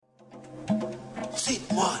Sweet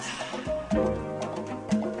water.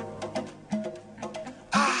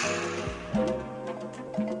 Ah.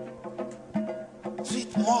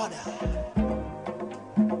 Sweet water.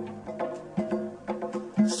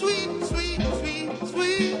 Sweet, sweet, sweet,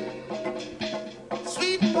 sweet.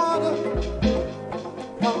 Sweet water.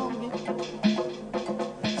 Oh, me.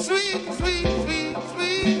 Sweet, sweet, sweet,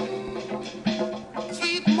 sweet.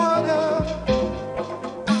 Sweet water.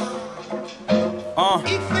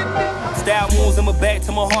 Stab wounds in my back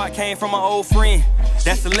to my heart came from my old friend.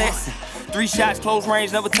 That's a lesson. 3 shots, close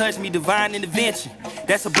range, never touched me. Divine intervention.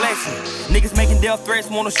 That's a blessing. Niggas making death threats,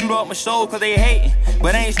 wanna shoot up my show cause they hating,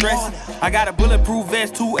 but I ain't stressing. I got a bulletproof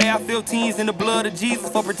vest, 2 AR-15s in the blood of Jesus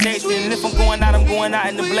for protection. And if I'm going out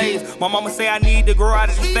in the blaze. My mama say I need to grow out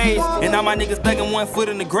of this phase. And now my niggas thugging 1 foot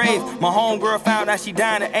in the grave. My homegirl found out she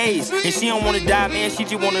dying of AIDS. And she don't wanna die, man, she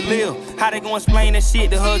just wanna live. How they gonna explain that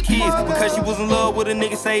shit to her kids? Because she was in love with a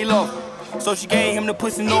nigga say he love her. So she gave him the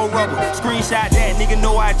pussy, no rubber. Screenshot that, nigga,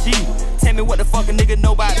 no IG. Tell me what the fuck a nigga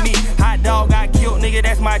know about me. Hot dog got killed, nigga,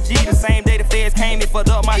 that's my G. The same day the feds came and fucked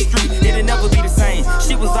up my street. It'll never be the same.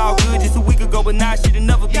 Shit was all good just a week ago, but now shit'll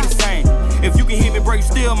never be the same. If you can hit me, bro, you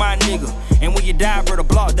still my nigga. And when you die, bro, the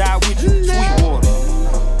block die with you. Sweet water.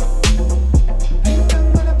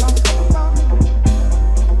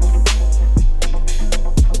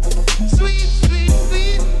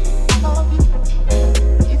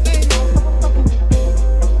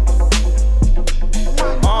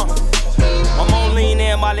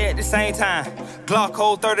 At the same time, Glock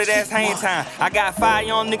cold 30, that's hang time. I got 5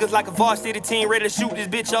 young niggas like a varsity team ready to shoot this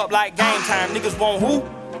bitch up like game time. Niggas want who?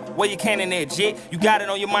 Where you can in that jet? You got it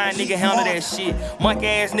on your mind, nigga, handle that shit. Monkey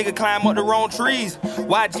ass nigga climb up the wrong trees.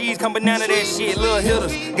 YGs come banana that shit, little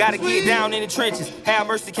hitters. Gotta get down in the trenches. Have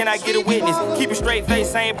mercy, can I get a witness? Keep a straight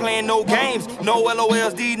face, I ain't playing no games. No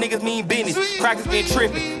LOLs, these niggas mean business. Crackers been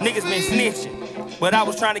tripping, niggas been snitching. But I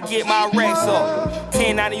was trying to get my racks up.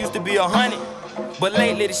 1090 used to be 100. But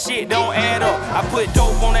lately the shit don't add up. I put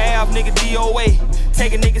dope on the app, nigga, DOA.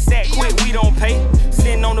 Take a nigga sack quick, we don't pay.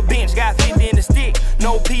 Sitting on the bench, got 50 in the stick.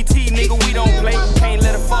 No PT, nigga, we don't play. Can't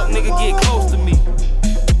let a fuck nigga get close to me.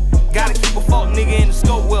 Gotta keep a fuck nigga in the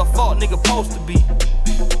scope where a fuck nigga supposed to be.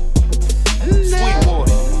 Sweet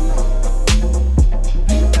water.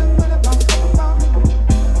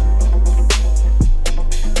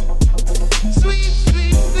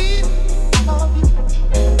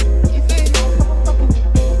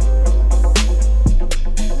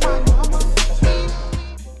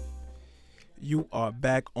 You are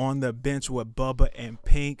back on the bench with Bubba and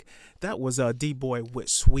Pink. That was D-Boy with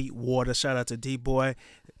Sweet Water. Shout out to D-Boy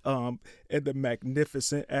and the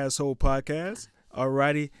Magnificent Asshole Podcast.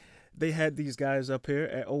 Alrighty. They had these guys up here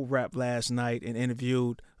at O-Rap last night and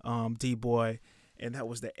interviewed D-Boy, and that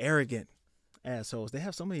was the Arrogant Assholes. They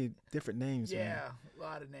have so many different names. Yeah, man. A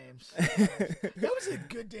lot of names. That was a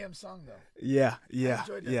good damn song, though. Yeah. I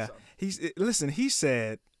enjoyed that song. He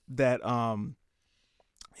said that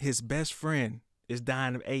his best friend is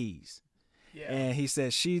dying of AIDS. Yeah. And he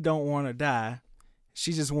said she don't want to die.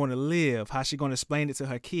 She just want to live. How she going to explain it to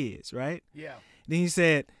her kids, right? Yeah. Then he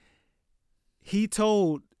said he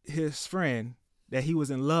told his friend that he was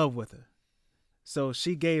in love with her. So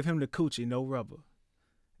she gave him the coochie, no rubber.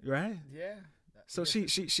 Right? Yeah. So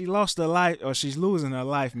she lost her life, or she's losing her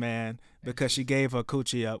life, man, because she gave her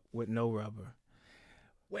coochie up with no rubber.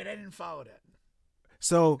 Wait, I didn't follow that.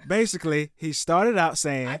 So basically, he started out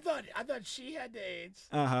saying, I thought she had the AIDS.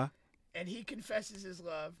 Uh-huh. And he confesses his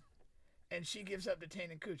love, and she gives up the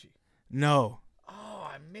taint and coochie. No. Oh,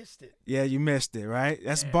 I missed it. Yeah, you missed it, right?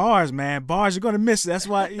 That's bars, man. Bars, you're gonna miss it. That's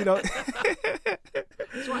why,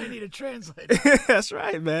 That's why I need a translator. That's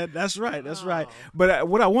right, man. That's right. That's right. But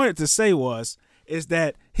what I wanted to say is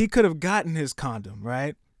that he could have gotten his condom,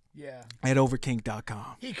 right? Yeah. At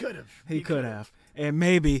overkink.com. He could have. He could have. And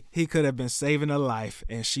maybe he could have been saving her life,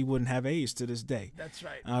 and she wouldn't have AIDS to this day. That's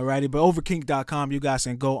right. All righty. But overkink.com, you guys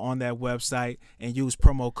can go on that website and use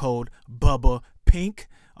promo code BubbaPink.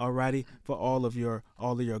 All righty, for all of your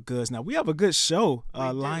goods. Now we have a good show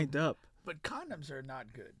lined up. But condoms are not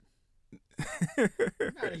good.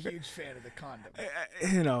 I'm not a huge fan of the condom.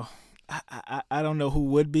 You know, I don't know who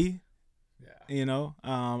would be. Yeah. You know,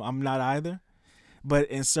 I'm not either. But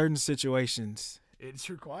in certain situations, it's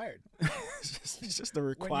required. It's just a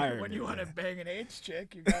requirement. When you want to bang an AIDS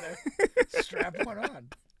chick, you gotta strap one on.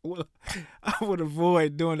 Well, I would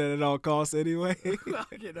avoid doing that at all costs anyway. Well,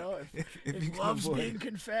 you know, if love's being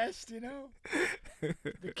confessed, you know,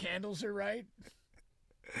 the candles are right.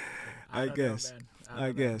 I guess.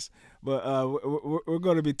 But we're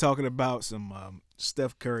going to be talking about some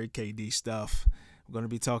Steph Curry, KD stuff We're going to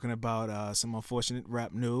be talking about some unfortunate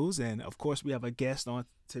rap news. And, of course, we have a guest on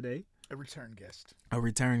today. A return guest. A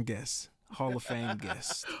return guest. Hall of Fame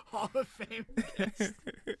guest. Hall of Fame guest.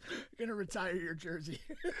 Gonna retire your jersey.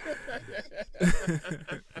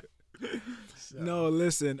 No,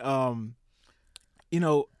 listen.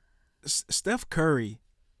 Steph Curry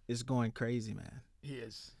is going crazy, man. He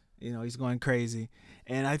is. He's going crazy.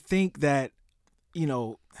 And I think that, you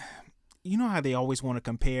know how they always want to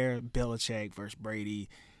compare Belichick versus Brady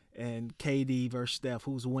and KD versus Steph,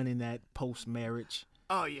 who's winning that post-marriage,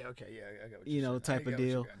 Oh, yeah, okay, yeah. I got what you're saying. type I of get what deal.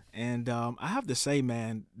 you're going. And I have to say,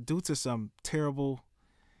 man, due to some terrible,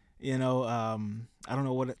 I don't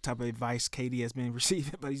know what type of advice KD has been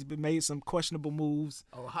receiving, but he's been made some questionable moves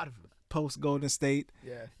A lot of them. post Golden State.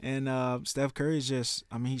 Yeah. And Steph Curry's just,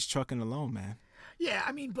 he's trucking alone, man.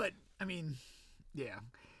 Yeah, yeah.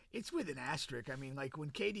 It's with an asterisk. I mean, like when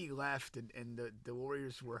KD left and the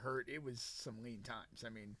Warriors were hurt, it was some lean times. I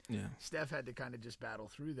mean, Yeah. Steph had to kind of just battle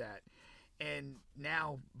through that. And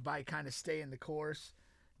now, by kind of staying the course,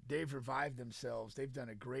 they've revived themselves. They've done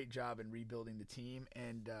a great job in rebuilding the team.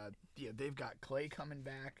 And they've got Clay coming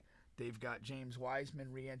back. They've got James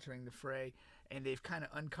Wiseman re-entering the fray. And they've kind of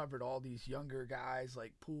uncovered all these younger guys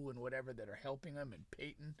like Poole and whatever that are helping them, and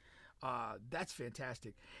Peyton. That's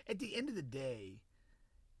fantastic. At the end of the day,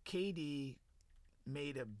 KD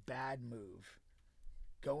made a bad move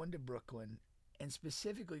going to Brooklyn, and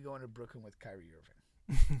specifically going to Brooklyn with Kyrie Irving.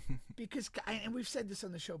 Because, and we've said this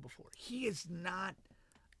on the show before, he is not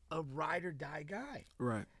a ride or die guy.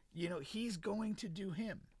 Right. He's going to do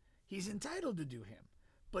him. He's entitled to do him.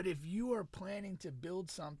 But if you are planning to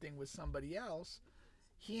build something with somebody else,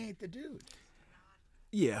 he ain't the dude.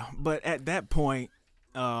 Yeah, but at that point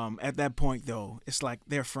though, it's like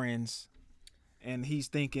they're friends, and he's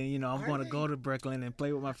thinking, I'm Are going to they? go to Brooklyn and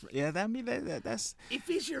play with my friend. Yeah, that's If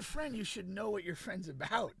he's your friend, you should know what your friend's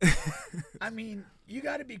about. I mean, you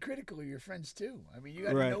got to be critical of your friends too. I mean, you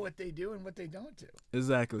got to Right. know what they do and what they don't do.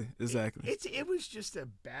 exactly. It was just a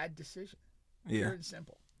bad decision. Yeah, Pure and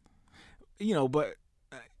simple. but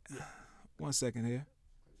 1 second here.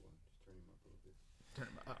 Turn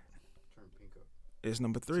him up. It's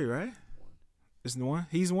number 3, right? It's the one.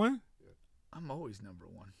 He's one. I'm always number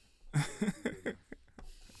one.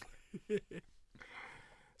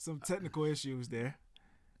 Some technical issues there.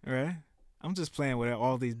 All right. I'm just playing with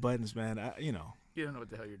all these buttons, man. You don't know what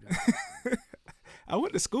the hell you're doing. I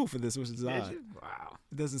went to school for this, which is Did odd. you? Wow.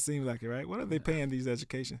 It doesn't seem like it, right? What are they paying these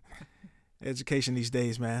education these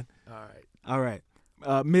days, man? All right. All right.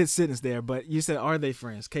 Mid sentence there, but you said, are they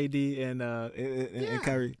friends? KD and Yeah.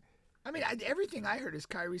 Kyrie. I mean, everything I heard is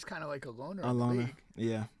Kyrie's kind of like a loner in the Alona. league.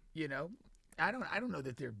 Yeah. I don't know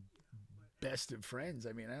that they're best of friends.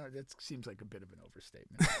 I mean, that seems like a bit of an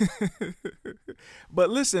overstatement.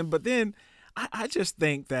 But then I just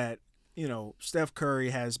think that, Steph Curry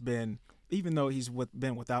has been, even though he's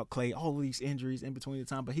been without Clay, all these injuries in between the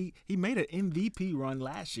time, but he made an MVP run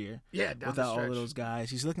last year. Yeah, down without the all stretch. of those guys.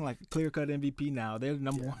 He's looking like a clear-cut MVP now. They're the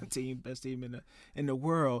number one team, best team in the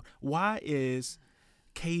world. Why is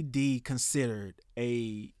KD considered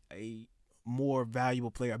a more valuable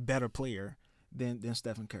player, a better player than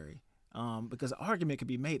Stephen Curry? Because an argument could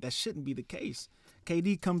be made that shouldn't be the case.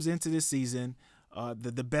 KD comes into this season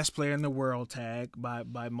the best player in the world tag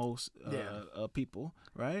by most people,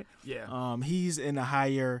 right? Yeah. He's in a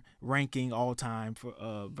higher ranking all time for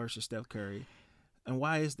versus Steph Curry. And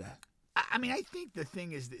why is that? I mean, I think the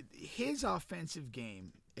thing is that his offensive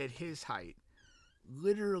game at his height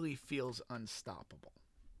literally feels unstoppable.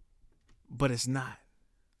 But it's not.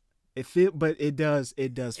 But it does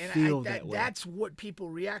And feel that way. That's what people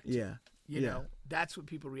react to. Yeah. You know, that's what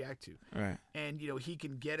people react to. Right. And, he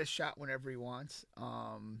can get a shot whenever he wants.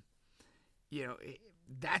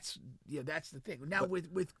 That's the thing. Now,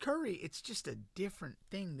 with Curry, it's just a different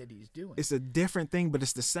thing that he's doing. It's a different thing, but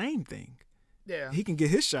it's the same thing. Yeah. He can get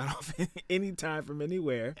his shot off anytime from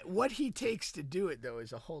anywhere. What he takes to do it, though,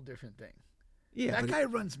 is a whole different thing. Yeah. That guy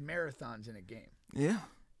runs marathons in a game. Yeah.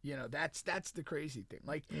 That's the crazy thing.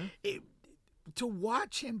 Like, to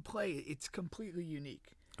watch him play, it's completely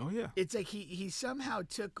unique. Oh, yeah. It's like he somehow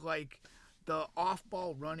took, like, the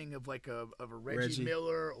off-ball running of, like, a Reggie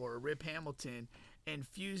Miller or a Rip Hamilton and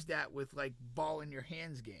fused that with, like, ball in your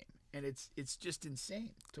hands game. And it's just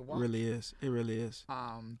insane to watch. It really is. It really is.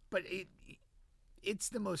 But it's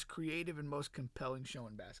the most creative and most compelling show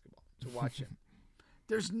in basketball to watch him.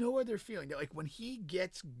 There's no other feeling. Like, when he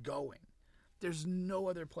gets going, there's no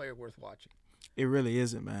other player worth watching. It really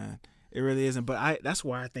isn't, man. It really isn't. But that's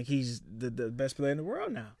why I think he's the best player in the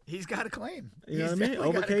world now. He's got a claim. You know He's what I mean? definitely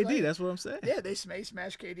Over got a KD. claim. That's what I'm saying. Yeah, they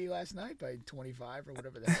smashed KD last night by 25 or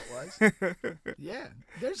whatever the hell it was. Yeah,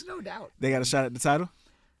 there's no doubt. They got a shot at the title?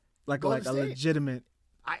 Like Golden a State. legitimate.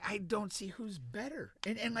 I don't see who's better.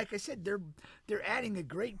 And like I said, they're adding a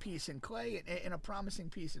great piece in Clay and a promising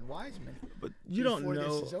piece in Wiseman. But you don't before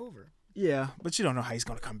know. this is over. Yeah, but you don't know how he's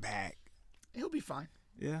going to come back. He'll be fine.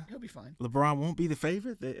 Yeah. He'll be fine. LeBron won't be the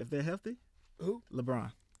favorite if they're healthy? Who?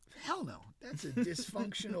 LeBron. Hell no. That's a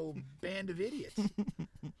dysfunctional band of idiots.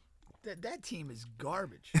 That team is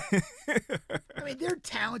garbage. I mean, they're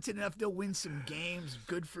talented enough. They'll win some games.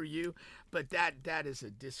 Good for you. But that is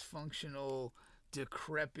a dysfunctional,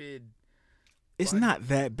 decrepit. It's not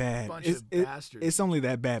that bad. Bunch of bastards. It's only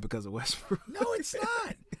that bad because of Westbrook. No, it's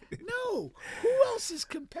not. No. Who else is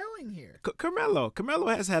compelling here? Carmelo. Carmelo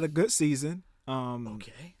has had a good season.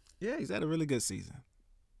 Okay. Yeah, he's had a really good season.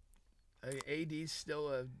 AD's still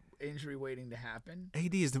a injury waiting to happen.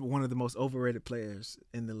 AD is one of the most overrated players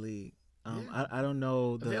in the league. Yeah. I don't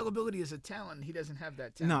know. Availability is a talent. He doesn't have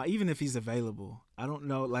that talent. No, even if he's available, I don't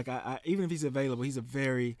know. Like even if he's available,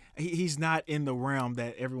 he's not in the realm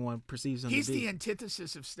that everyone perceives him He's to be. the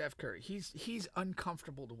antithesis of Steph Curry. He's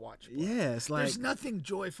uncomfortable to watch play. Yeah, it's like There's nothing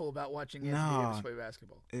joyful about watching Anthony Davis play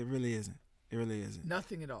basketball. It really isn't. It really isn't.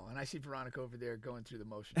 Nothing at all. And I see Veronica over there going through the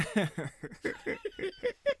motions.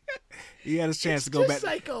 He had his chance It's to go just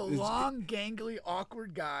back. like a long, gangly,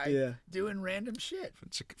 awkward guy doing random shit.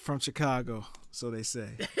 From Chicago, so they say.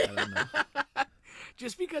 I don't know.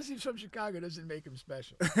 Just because he's from Chicago doesn't make him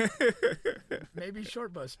special. Maybe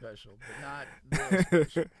short bus special, but not real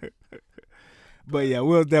special. But yeah,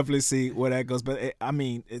 we'll definitely see where that goes. But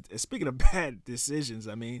speaking of bad decisions,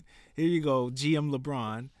 I mean, here you go, GM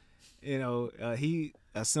LeBron. You know, he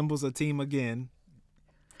assembles a team again,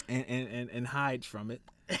 and hides from it.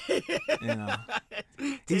 You know,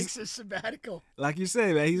 Takes a sabbatical. Like you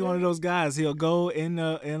say, man, he's one of those guys. He'll go in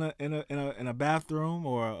a bathroom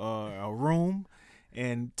or a room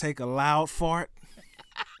and take a loud fart.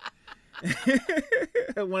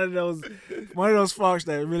 one of those farts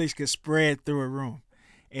that really could spread through a room,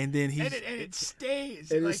 and then it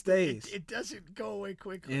stays. And it stays. It doesn't go away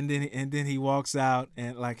quickly. And then he walks out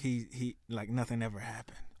and like he like nothing ever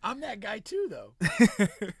happened. I'm that guy too, though.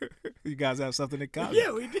 You guys have something in common.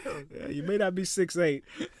 Yeah, we do. Yeah, you may not be 6'8",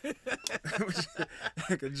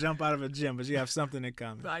 I could jump out of a gym, but you have something in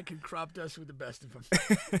common. I can crop dust with the best of them.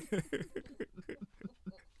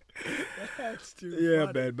 That's too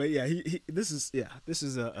funny. Man. But yeah, this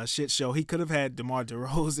is a shit show. He could have had DeMar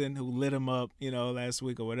DeRozan, who lit him up, last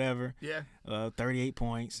week or whatever. Yeah. 38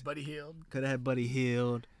 points. Buddy Hield. Could have had Buddy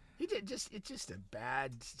Hield. It's just a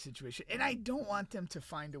bad situation, and I don't want them to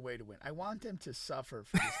find a way to win. I want them to suffer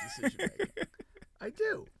for this decision making. I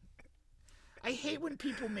do. I hate when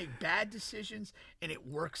people make bad decisions and it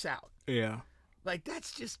works out. Yeah. Like,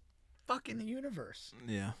 that's just fucking the universe.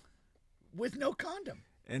 Yeah. With no condom.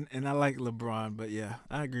 And I like LeBron, but yeah,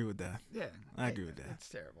 I agree with that. Yeah. I agree with that. It's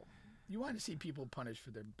terrible. You want to see people punished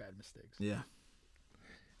for their bad mistakes. Yeah.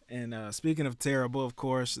 And speaking of terrible, of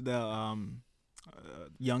course, the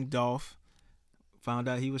young Dolph found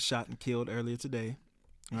out he was shot and killed earlier today.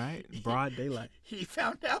 Right? Broad daylight. He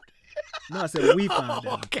found out? No, I said we found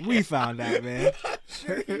out. Okay. We found out, man.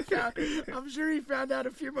 I'm sure he found out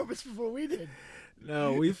a few moments before we did.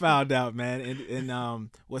 No, we found out, man. And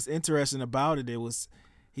what's interesting about it, he was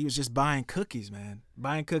just buying cookies, man.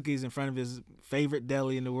 Buying cookies in front of his favorite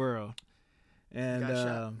deli in the world. And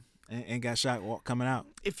got shot coming out.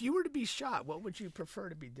 If you were to be shot, what would you prefer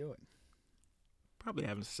to be doing? Probably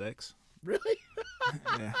having sex. Really?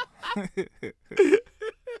 Yeah.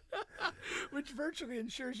 Which virtually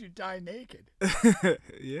ensures you die naked.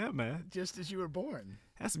 Yeah, man. Just as you were born.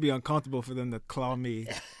 Has to be uncomfortable for them to claw me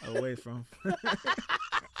away from. At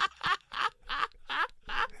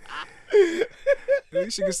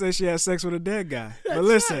least you can say she had sex with a dead guy. But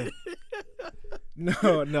listen.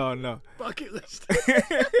 No. Bucket list.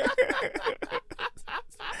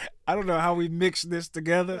 I don't know how we mix this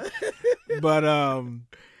together, but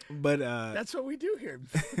that's what we do here.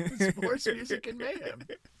 Sports, music, and mayhem.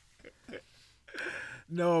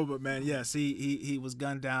 No, but man, yes, he was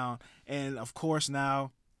gunned down, and of course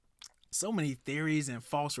now, so many theories and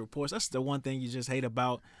false reports. That's the one thing you just hate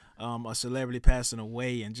about a celebrity passing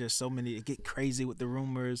away, and just so many get crazy with the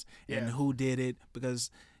rumors and who did it,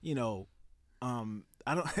 because the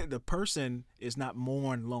person is not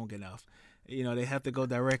mourned long enough. They have to go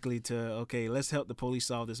directly to, okay, let's help the police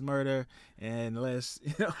solve this murder, and let's,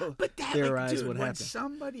 but that, theorize dude, what when happened.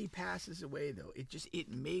 somebody passes away, though, it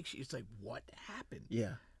makes you, it's like, what happened?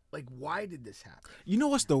 Yeah. Like, why did this happen? You know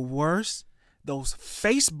what's the worst? Those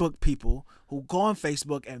Facebook people who go on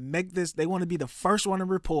Facebook and make this, they want to be the first one to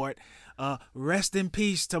report, rest in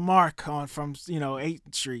peace to Mark from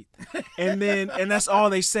 8th Street. And that's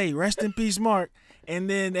all they say, rest in peace, Mark. And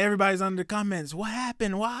then everybody's under the comments, what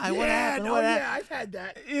happened? Why? What happened? What happened? Yeah, I've had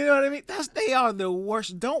that. You know what I mean? They are the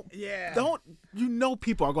worst. Don't,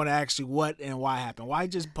 people are going to ask you what and why happened. Why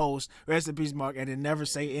just post rest in peace, Mark, and then never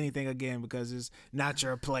say anything again because it's not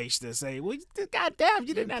your place to say, well, goddamn,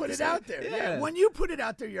 you didn't have put to it say out there. Yeah. When you put it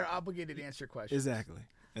out there, you're obligated to answer questions. Exactly.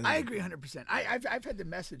 I agree 100%. I've had to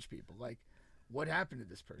message people, like, what happened to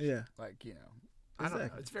this person? Yeah. Like, I don't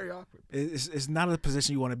know. It's very awkward. It's not a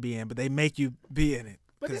position you want to be in, but they make you be in it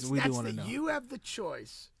because we do want to know. You have the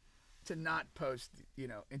choice to not post,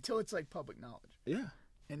 until it's like public knowledge. Yeah.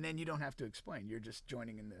 And then you don't have to explain. You're just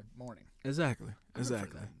joining in the morning. Exactly. I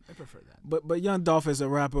prefer that. But Young Dolph is a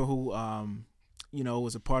rapper who,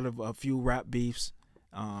 was a part of a few rap beefs,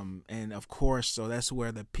 and of course, so that's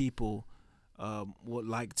where the people would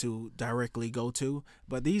like to directly go to.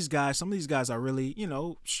 But some of these guys are really,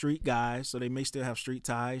 street guys, so they may still have street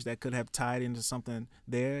ties that could have tied into something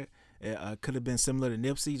there. It could have been similar to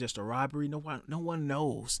Nipsey, just a robbery. No one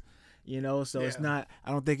knows, so it's not,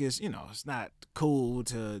 I don't think it's not cool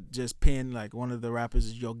to just pin, like one of the rappers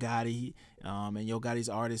is Yo Gotti, and Yo Gotti's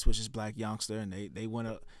artist, which is Black Youngster, and they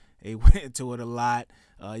went into it a lot.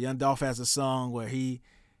 Young Dolph has a song where he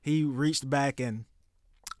reached back and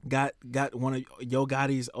got one of Yo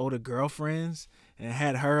Gotti's older girlfriends and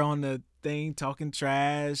had her on the thing talking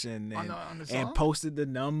trash and posted the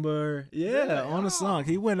number. Yeah, really? On the song.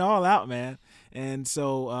 He went all out, man. And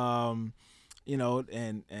so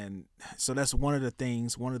and so that's one of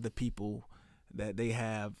the people that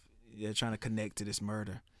they're trying to connect to this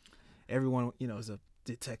murder. Everyone, is a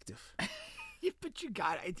detective. Yeah, but you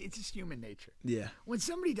got it. It's just human nature. Yeah. When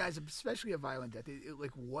somebody dies, especially a violent death,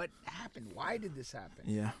 like, what happened? Why did this happen?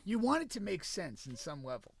 Yeah. You want it to make sense in some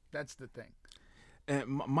level. That's the thing. And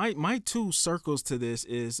my two circles to this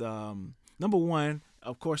is number one,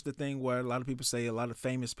 of course, the thing where a lot of people say a lot of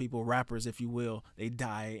famous people, rappers, if you will, they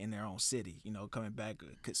die in their own city. Coming back,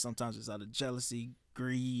 'cause sometimes it's out of jealousy,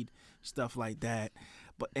 greed, stuff like that.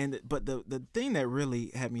 But the thing that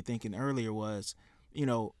really had me thinking earlier was,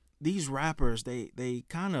 these rappers, they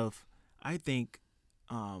kind of, I think,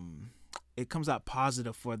 it comes out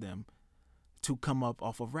positive for them to come up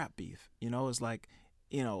off of rap beef. It's like,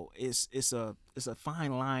 it's a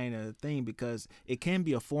fine line thing because it can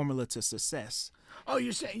be a formula to success. Oh,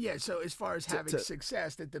 you're saying, yeah, so as far as having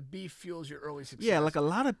success, that the beef fuels your early success. Yeah, like a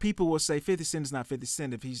lot of people will say 50 Cent is not 50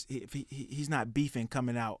 Cent if he's not beefing,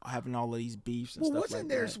 coming out, having all of these beefs and stuff like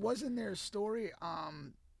that. Wasn't there a story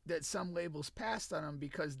that some labels passed on him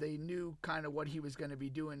because they knew kind of what he was going to be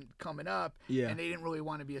doing coming up, and they didn't really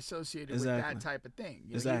want to be associated with that type of thing.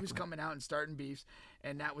 He was coming out and starting beefs,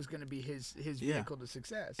 and that was going to be his vehicle to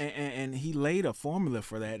success. And he laid a formula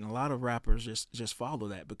for that, and a lot of rappers just follow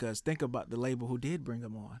that because think about the label who did bring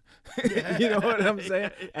him on. You know what I'm saying?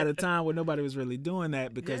 At a time when nobody was really doing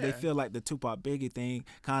that because they feel like the Tupac Biggie thing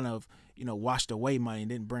kind of washed away money and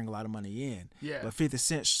didn't bring a lot of money in. Yeah. But 50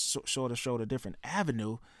 Cent sort of showed a different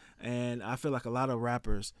avenue. And I feel like a lot of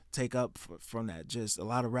rappers take up from that. Just a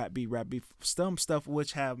lot of rap beef, some stuff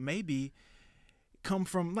which have maybe come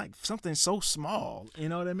from like something so small. You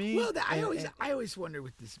know what I mean? Well, I always wonder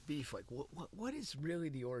with this beef, like what is really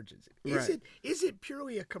the origins? Is it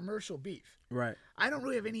purely a commercial beef? Right. I don't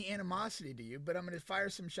really have any animosity to you, but I'm going to fire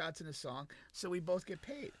some shots in a song so we both get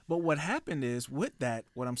paid. But what happened is with that,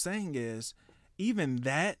 what I'm saying is, even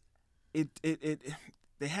that,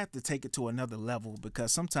 they have to take it to another level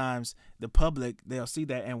because sometimes the public, they'll see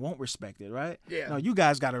that and won't respect it, right? Yeah. No, you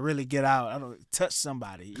guys got to really get out, touch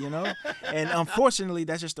somebody, And unfortunately,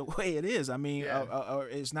 that's just the way it is. I mean, or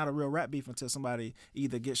it's not a real rap beef until somebody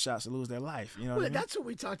either gets shots or lose their life. You know what I mean? That's what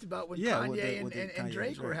we talked about when Kanye and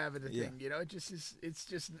Drake were having the thing.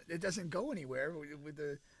 It doesn't go anywhere with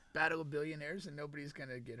the battle of billionaires and nobody's going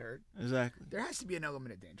to get hurt. Exactly. There has to be an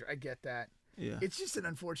element of danger. I get that. Yeah. It's just an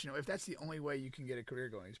unfortunate. If that's the only way you can get a career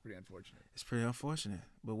going, it's pretty unfortunate. It's pretty unfortunate.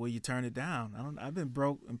 But will you turn it down? I've been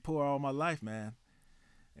broke and poor all my life, man.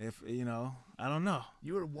 If I don't know.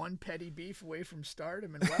 You were one petty beef away from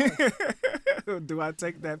stardom and wealth. Do I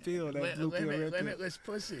take that pill? That blue pill, red pill? Limitless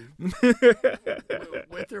pussy.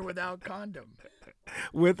 With or without condom.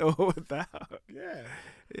 With or without. Yeah.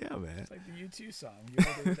 Yeah, man. It's like the U2 song. You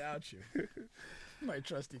with or without you. My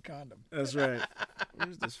trusty condom. That's right.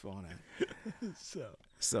 Where's this phone at?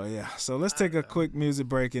 So yeah. So let's take a quick music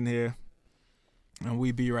break in here, and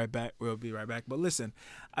we'll be right back. But listen,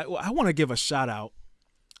 I want to give a shout out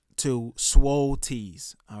to Swole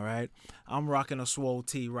Tees. All right, I'm rocking a Swole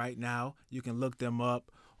Tee right now. You can look them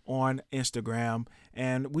up on Instagram,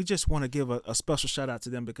 and we just want to give a special shout out to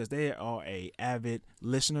them because they are a avid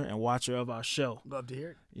listener and watcher of our show. Love to hear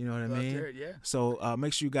it. You know what I Love to mean? hear it, yeah. So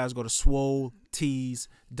make sure you guys go to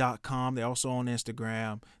swoletees.com. They're also on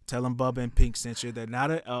Instagram. Tell them Bubba and Pink sent you. They're not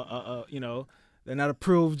they're not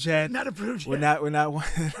approved yet. Not approved We're yet.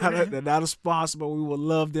 not they're not a sponsor, but we would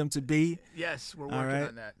love them to be. Yes, we're All working right.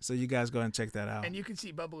 on that. So you guys go and check that out. And you can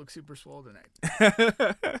see Bubba look super swole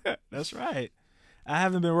tonight. That's right. I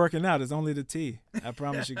haven't been working out. It's only the tea. I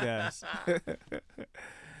promise you guys.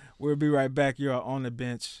 We'll be right back. You are on the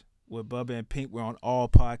bench with Bubba and Pink. We're on all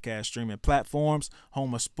podcast streaming platforms,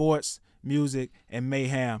 home of sports, music, and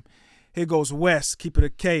mayhem. Here goes Wes. Keep it a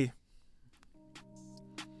K.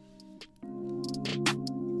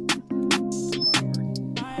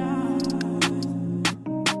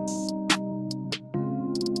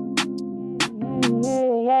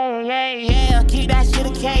 Yeah, keep that shit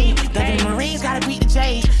a K. Ducking the Marines, gotta beat the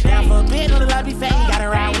J's. Down for a bit, on the love be fake. Gotta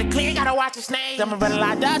ride with a clear, gotta watch the snake. Dumb brother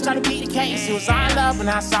locked up, tryna beat the case. It was all love, and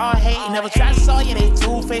I saw hate. Never tried to saw you, they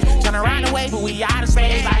two-faced. Tryna ride away, but we out of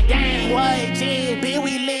space. Like, dang, what, G, B,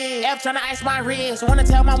 we live. F tryna ice my wrist. Wanna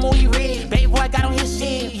tell my movie red. Baby boy got on his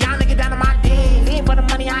shit. Young nigga down to my dick. Lean for the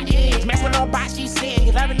money I is. Mess with no box, she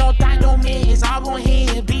said. Loving no thought, no miss. All gon'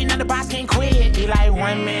 hit. Beating on the box, can't quit. Be like 1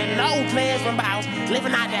 man, no players from bounce.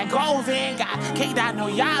 Living out that Govan. Got kicked out, no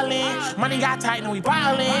y'allin'. Money got tight, no we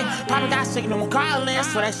ballin'. Papa got sick, no one callin'.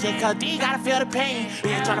 So that shit, cause D gotta feel the pain.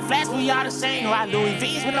 Bitch tryna flash, we all the same. Ride Louis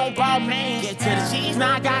V's with no ball man. Get to the cheese,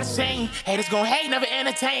 now I gotta sing. Haters gon' hate, never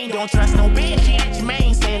entertain. Don't trust no bitch, she ain't your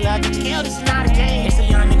main. Say love, get you killed, this is not a game. It's a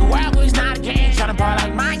young nigga wild, but it's not a game. Tryna ball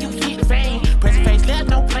like mine, you can keep the fame. Present face left,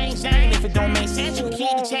 no plain shame. If it don't make sense, you can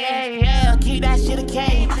keep the change. Yeah, keep that shit a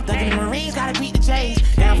K. Ducking the Marines, gotta beat the J's.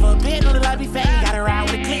 Down for a bit, no the love be fake. Gotta ride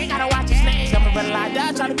with a clear, gotta watch the snakes. Tell me brother locked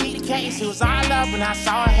up, tryna beat the case. It was all love, and I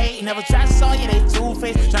saw hate. Never tried to saw you, they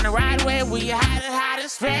two-faced. Tryna ride away, we hide the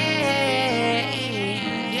hottest face.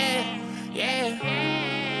 Yeah, yeah.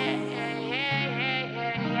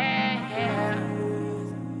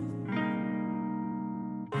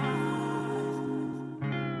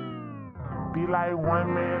 Be like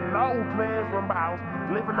 1 man, no plans from house.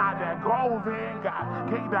 Living out that Govan. Got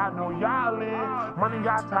kicked out, no y'allin'. Money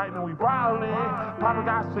got tight, no we ballin'. Papa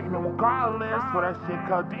got sick, no one callin'. So that shit,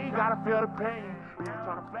 cause D gotta feel the pain.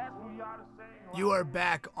 Tryna flash, we all the same. You are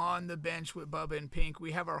back on the bench with Bubba and Pink.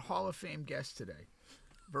 We have our Hall of Fame guest today,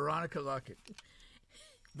 Veronica Luckett,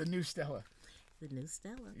 the new Stella. The new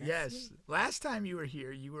Stella. That's Yes. me. Last time you were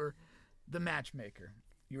here, you were the matchmaker.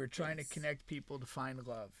 You were trying to connect people to find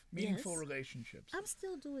love, meaningful Yes. relationships. I'm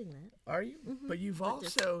still doing that. Are you? But you've But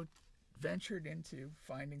just- also ventured into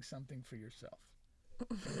finding something for yourself.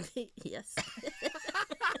 Yes.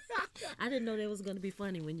 I didn't know that was going to be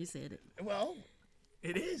funny when you said it. Well,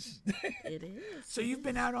 it is. It is. So you've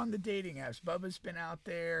been out on the dating apps. Bubba's been out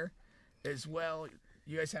there as well.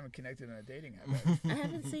 You guys haven't connected on a dating app, right? I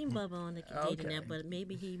haven't seen Bubba on the dating Okay. app, but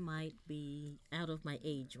maybe he might be out of my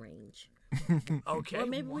age range. Okay. Or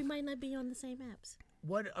maybe we might not be on the same apps.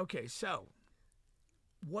 What? Okay, so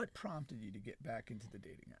what prompted you to get back into the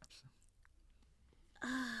dating apps?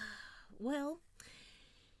 Well,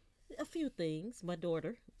 a few things. My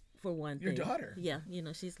daughter, for one Your thing. daughter? Yeah,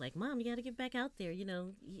 she's like, Mom, you got to get back out there.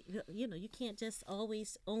 You can't just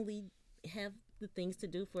always only have the things to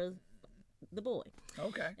do for the boy.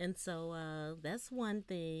 Okay. And so that's one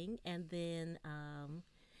thing. And then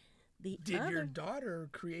the Did other, your daughter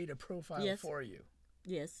create a profile Yes. for you?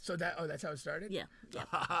 yes, So that's how it started? yeah, yeah.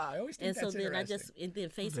 I always think And so that's then interesting.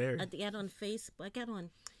 Very. I got on Facebook. I got on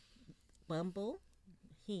Bumble,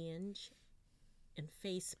 Hinge, and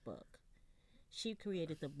Facebook. She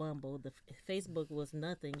created the Bumble. The Facebook was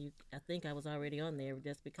nothing. I think I was already on there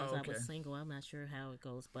just because I Okay. was single. I'm not sure how it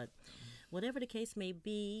goes, but whatever the case may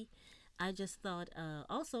be, I just thought.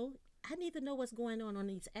 Also, I need to know what's going on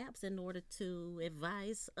these apps in order to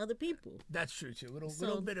advise other people. That's true too. Little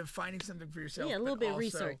So- bit of finding something for yourself. Yeah, a little but bit also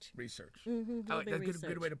research. Research. Mhm, I little like bit that. Good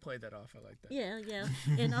research. way to play that off. I like that. Yeah.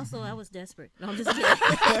 And also, I was desperate. No, I'm just kidding.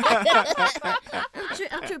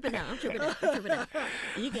 I'm tripping out.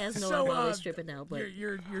 You guys know I'm always tripping out, but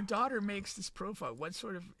your daughter makes this profile. What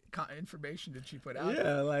sort of information did she put out?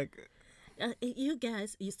 Yeah, like you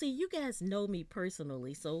guys know me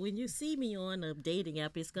personally, so when you see me on a dating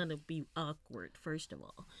app, it's gonna be awkward. First of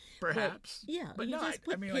all, Perhaps. But, yeah, But you no, just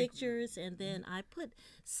put like, pictures, and then I put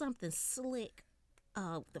something slick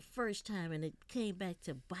the first time, and it came back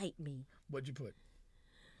to bite me. what'd you put?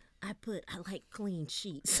 I like clean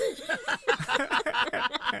sheets.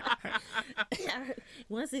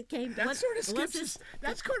 Once it came, That sort of once skips.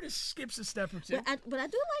 That sort of skips a step or two. but I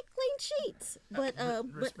do like clean sheets. But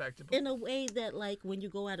respectable. in a way that like when you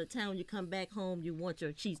go out of town, you come back home, you want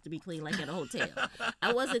your sheets to be clean, like at a hotel.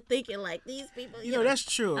 I wasn't thinking like these people. You know, that's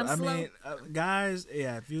true. I'm I slow. mean, guys,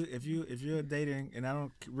 yeah. If you're dating, and I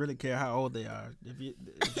don't really care how old they are, if you're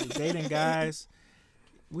dating guys,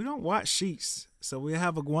 we don't watch sheets. So we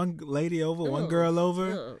have one lady over, one girl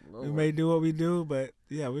over. We may do what we do, but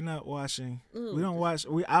yeah, we're not washing. We don't wash.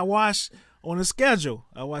 I wash on a schedule.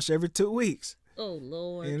 I wash every 2 weeks. Oh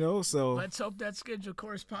Lord! You know, so Let's hope that schedule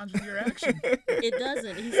corresponds with your action. It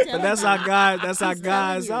doesn't. He's telling but that's you. how guys. That's how He's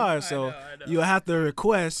guys telling you. are. So I know. you have to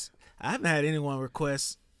request. I haven't had anyone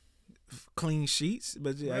request clean sheets,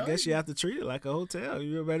 but I guess you have to treat it like a hotel.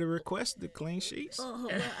 You better request the clean sheets. Oh,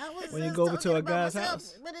 well, I was When you just go over to talking a about guy's myself,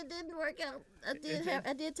 house. but it didn't work out.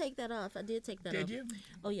 I did take that off. I did take that off. Did you?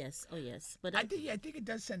 Oh yes. But I think it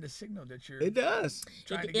does send a signal that you're It does.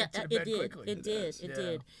 trying to get to bed quickly. It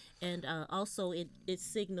did. And also it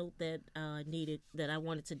signaled that I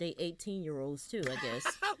wanted to date 18-year-olds too, I guess.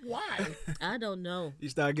 Why? I don't know. You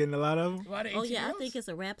start getting a lot of them. A lot of Oh yeah, I 18-year-olds? think it's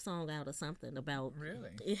a rap song out or something about. Really?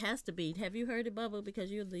 It has to be. Have you heard it, Bubba?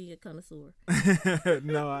 Because you're the connoisseur.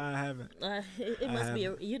 No, I haven't. It must be.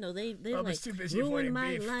 They Bubba's like too busy ruin avoiding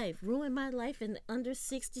my beef. life. Ruin my life in under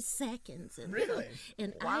 60 seconds. And, Really?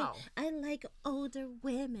 And Wow. I like older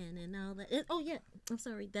women and all that. And, oh yeah, I'm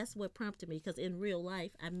sorry. That's what prompted me because in real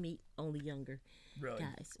life I meet only younger Really?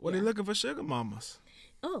 guys. Well, Yeah. they looking for sugar mamas.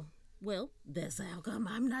 Oh. Well, that's how come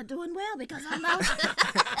I'm not doing well because I'm out.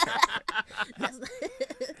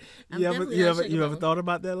 I'm You definitely not sugar ever mama. thought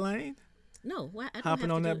about that lane? No, why? I don't Hopping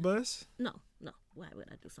have on to that do it. bus? No. Why would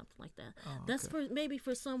I do something like that? Oh, That's for maybe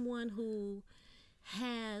for someone who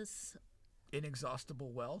has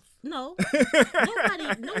Inexhaustible wealth? no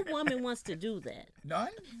woman wants to do that. None?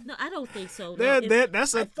 No, I don't think so. No,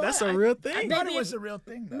 That's a real I thing. thought Maybe it was a real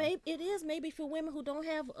thing, though. maybe it is maybe for women who don't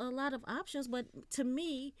have a lot of options, but to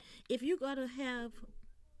me, if you gotta have.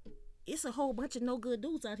 It's a whole bunch of no good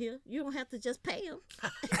dudes out here. You don't have to just pay them.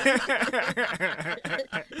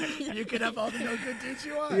 You can have all the no good dudes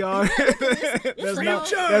you want. Y'all, Free of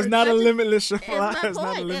charge. there's not a limitless That's supply. my There's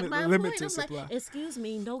not a point. That's my limited point. I'm supply. like, excuse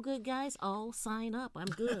me, no good guys. All sign up. I'm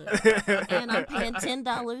good, and I'm paying $10.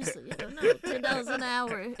 $10 an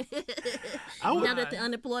hour. Now that the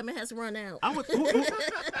unemployment has run out,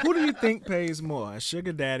 Who do you think pays more, a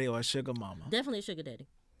sugar daddy or a sugar mama? definitely a sugar daddy.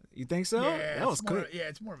 You think so? Yeah, That was it's more, quick. yeah,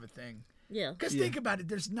 it's more of a thing. Yeah. Because think about it,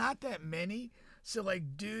 there's not that many. So,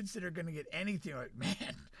 like, dudes that are going to get anything, are like,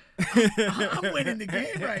 man, I'm winning the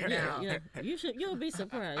game right now. Yeah, you'll be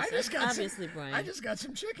surprised. I just got Obviously, some, Brian. I just got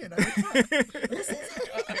some chicken.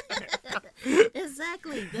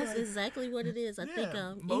 Exactly. That's exactly what it is. I think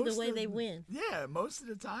either most way of- they win. Yeah, most of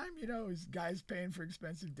the time, is guys paying for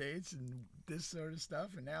expensive dates and this sort of stuff.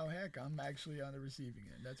 And now, heck, I'm actually on the receiving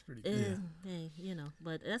end. That's pretty cool. Hey,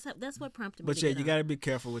 but that's what prompted me. But to yeah, get you on. got to be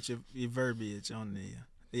careful with your verbiage on the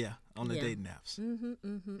dating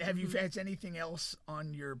apps. Have you had anything else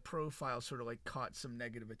on your profile sort of like caught some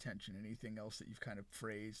negative attention? Anything else that you've kind of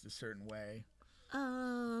phrased a certain way?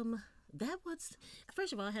 That was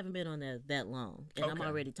first of all, I haven't been on there that long, and I'm Okay.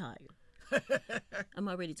 already tired. I'm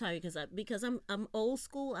already tired because I'm old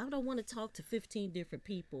school. I don't want to talk to 15 different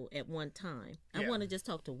people at one time. I Yeah. want to just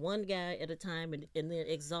talk to one guy at a time and then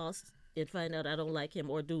exhaust and find out I don't like him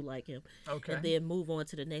or do like him. Okay. And then move on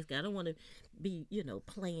to the next guy. I don't want to be,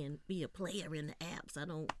 be a player in the apps. I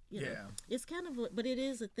don't, Yeah. It's kind of, but it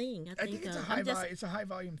is a thing. I I think think it's I'm it's a high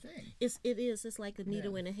volume thing. it is. It's like a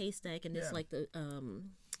needle in a haystack, and it's Yeah. like the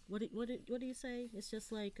what do you say? It's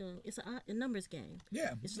just like it's a numbers game.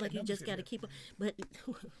 Yeah. It's yeah, like you numbers just get got to it. keep up, but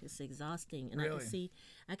it's exhausting, and Really?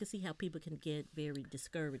 I can see how people can get very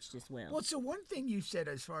discouraged as well. Well, so one thing you said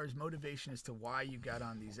as far as motivation as to why you got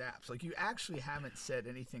on these apps, like you actually haven't said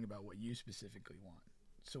anything about what you specifically want.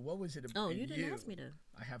 So what was it about Oh, you didn't ask me to.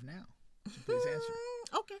 I have now. So please answer.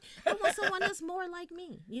 Okay, I want someone that's more like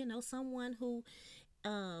me. Someone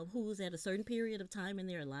who's at a certain period of time in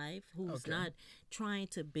their life, who's Okay. not trying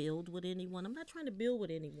to build with anyone. I'm not trying to build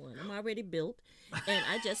with anyone. I'm already built, and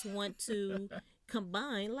I just want to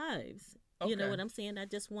combine lives. You know Okay. what I'm saying?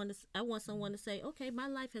 I want someone to say, okay, my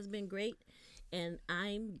life has been great, and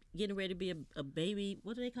I'm getting ready to be a baby.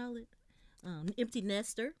 What do they call it? Empty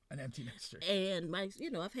nester. An empty nester. And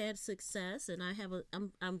I've had success, and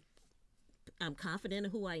I'm confident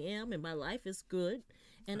in who I am, and my life is good.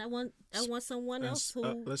 And I want someone else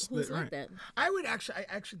let's who's split like right. that. I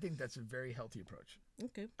actually think that's a very healthy approach.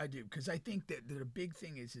 Okay. I do, because I think that the big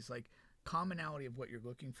thing is like commonality of what you're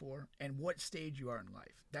looking for and what stage you are in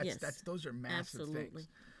life. Those are massive Absolutely. things.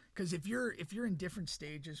 Because if you're in different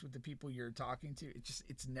stages with the people you're talking to,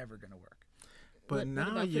 it's never gonna work. But what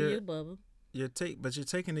now about for you're you, Bubba? you're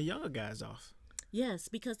taking the younger guys off. Yes,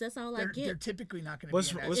 because that's all I They're get. typically not gonna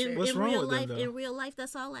What's- be in that what's- stage. what's in wrong real with them, life, though? in real life,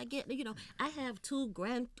 that's all I get. You know, I have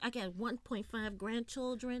I got 1.5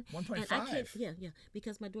 grandchildren. And I can't, 1.5? yeah,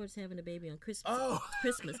 because my daughter's having a baby on Christmas. Oh.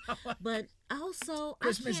 Christmas. But also,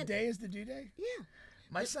 Christmas I can't. Day is the due date? Yeah.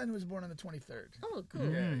 My son was born on the 23rd. Oh,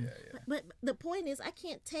 cool. Yeah. But the point is, I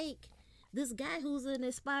can't take this guy who's an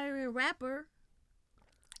aspiring rapper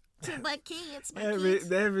to my kids. My kids.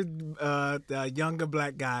 The younger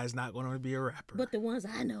black guy is not going to be a rapper. But the ones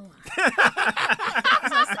I know are. That's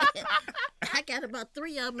what I'm saying. I got about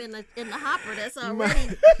 3 of them in the hopper that's already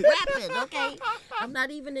rapping, okay? I'm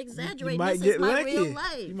not even you exaggerating. might This get is my lucky. real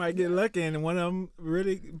life. You might get lucky, and one of them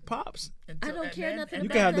really pops. I don't care nothing You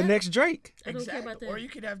about can have the that. next Drake. I don't care about that. Or you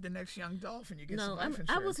could have the next Young Dolphin. You get No, some life I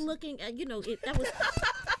insurance. was looking at, that was,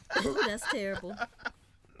 that's terrible.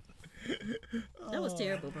 That was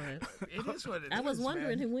terrible, Brian. It is what it is. I was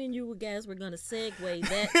wondering man. when you guys were going to segue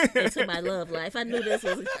that into my love life. I knew this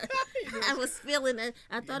was, I was feeling it.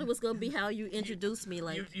 I thought it was going to be how you introduced me.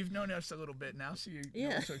 Like, You've known us a little bit now, so you know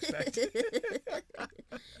yeah. what to expect.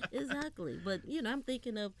 Exactly. But, I'm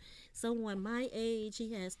thinking of someone my age.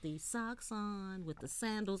 He has the socks on with the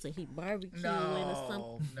sandals and he barbecuing or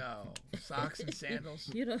something. No. Socks and sandals.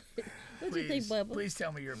 What do you think, Bubba? Please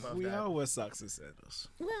tell me you're above We that. all wear socks and sandals.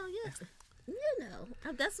 Well, yeah.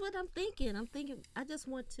 That's what I'm thinking. I just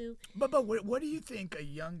want to. But what do you think a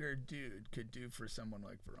younger dude could do for someone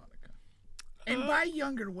like Veronica? And by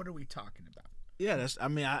younger, what are we talking about? Yeah, that's. I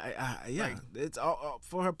mean, yeah, it's all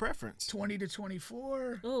for her preference. 20 to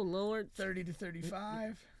 24, Oh Lord, 30 to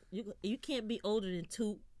 35. you can't be older than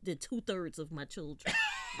 2/3 of my children.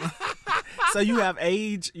 So you have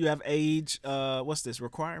age. What's this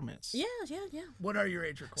requirements? Yeah. What are your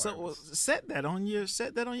age So requirements? set that on your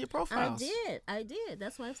profiles. I did.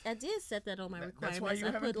 That's why I did set that on my requirements. That's why you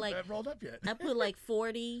I haven't put rolled up yet. I put like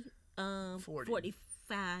 40, 40.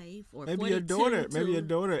 45 or Maybe 42 your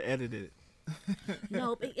daughter edited it.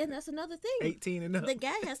 No, and that's another thing. 18 and up. The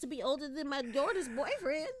guy has to be older than my daughter's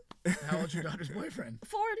boyfriend. How old's your daughter's boyfriend?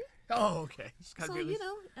 40. Oh, okay. It's gotta So be at least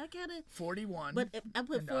I gotta. 41. But I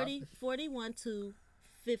put and 41 to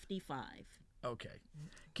 55. Okay.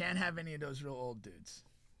 Can't have any of those real old dudes.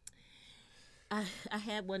 I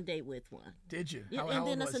had one date with one. Did you? Yeah, How and old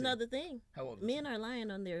then that's was he? another thing. How old was Men are lying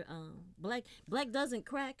on their black doesn't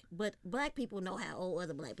crack, but black people know how old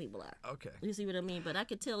other black people are. Okay. You see what I mean? But I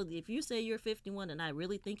could tell if you say you're 51 and I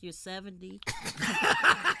really think you're 70,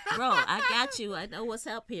 bro, I got you. I know what's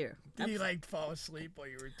up here. Did you like fall asleep while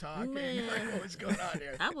you were talking? Man. Like, what was going on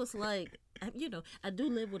here? I was like, I do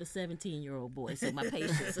live with a 17-year-old boy, so my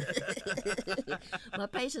patience,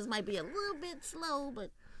 might be a little bit slow,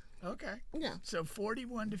 but Okay. yeah. So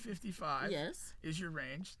 41 to 55 Yes. is your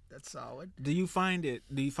range. That's solid. Do you find it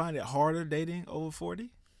harder dating over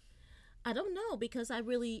 40? I don't know because I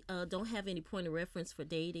really don't have any point of reference for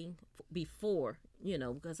dating before,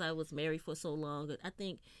 because I was married for so long. I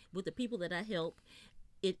think with the people that I help,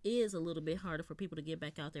 it is a little bit harder for people to get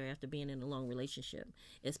back out there after being in a long relationship.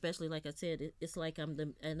 Especially, like I said, it's like I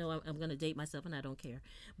know I'm going to date myself and I don't care.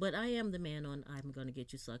 But I am the man on I'm going to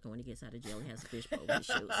get you sucking when he gets out of jail and has a fishbowl in his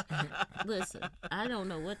shoes. Listen, I don't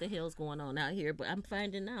know what the hell's going on out here, but I'm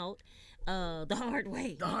finding out the hard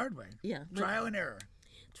way. The hard way. Yeah. but- Trial and error.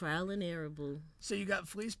 Trial and error, boo. So you got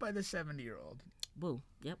fleeced by the 70-year-old. Boo.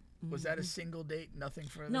 Yep. Was that a single date? Nothing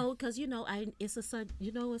further? No, because I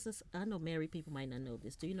know married people might not know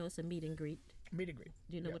this. Do you know it's a meet and greet? Meet and greet.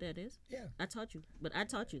 Do you know what that is? Yeah. I taught you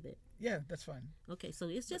that. Yeah, that's fine. Okay, so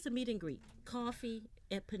it's just a meet and greet. Coffee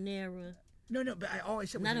at Panera. No, but I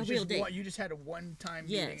always said Not was a real just date. you just had a one-time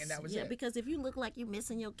Yes. meeting and that was yeah, it. because if you look like you're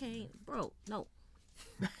missing your cane, bro, no.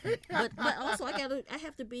 but also I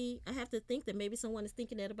have to think that maybe someone is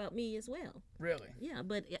thinking that about me as well. Really? Yeah,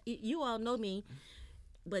 but you all know me.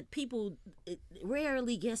 But people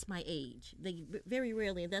rarely guess my age. They very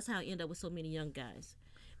rarely, and that's how I end up with so many young guys.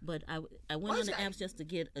 But I went on the apps just to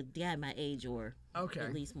get a guy my age or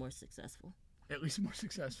at least more successful. At least more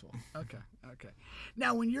successful. Okay.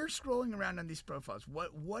 Now, when you're scrolling around on these profiles,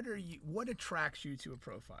 what attracts you to a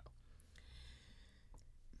profile?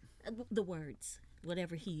 The words,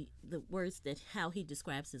 how he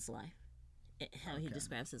describes his life. He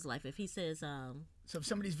describes his life. If he says, So if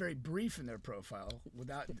somebody's very brief in their profile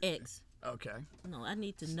without X. Okay. No, I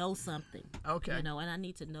need to know something. Okay. And I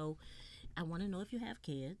need to know. I want to know if you have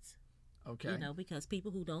kids. Okay. You know, because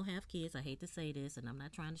people who don't have kids, I hate to say this, and I'm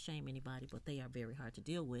not trying to shame anybody, but they are very hard to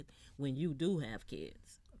deal with when you do have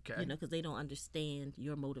kids. Okay. You know, because they don't understand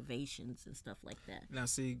your motivations and stuff like that. Now,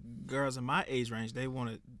 see, girls in my age range, they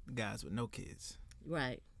wanted guys with no kids.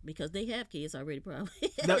 Right. Because they have kids already, probably.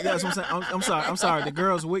 That's what I'm saying. I'm sorry. The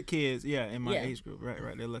girls with kids, yeah, in my Yeah. age group, right.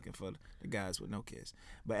 They're looking for the guys with no kids.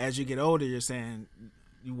 But as you get older, you're saying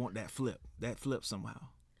you want that flip somehow.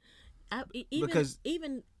 Because-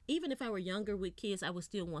 even if I were younger with kids, I would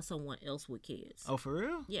still want someone else with kids. Oh, for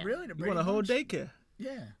real? Yeah. Really? You want a whole daycare?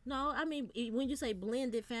 Yeah. No, I mean when you say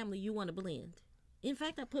blended family, you want to blend. In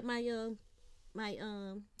fact, I put my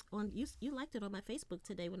on you liked it on my Facebook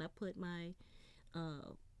today when I put my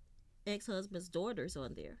ex-husband's daughters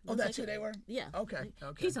on there. Oh, that's who they were? Yeah. Okay.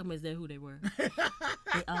 He's talking about who they were.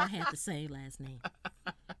 They all had the same last name.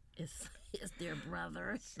 It's their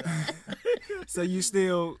brothers. So you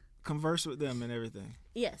still converse with them and everything?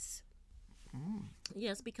 Yes.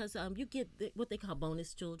 Yes, because you get what they call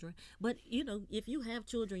bonus children. But, you know, if you have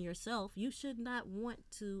children yourself, you should not want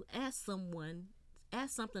to ask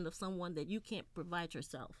something of someone that you can't provide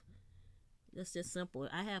yourself. That's just simple.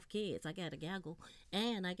 I have kids. I got a gaggle,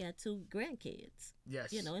 and I got 2 grandkids.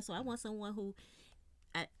 Yes. You know, and so I want someone who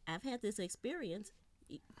I've had this experience.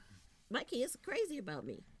 My kids are crazy about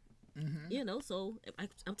me. Mm-hmm. You know, so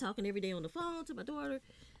I'm talking every day on the phone to my daughter.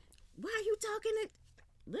 Why are you talking to?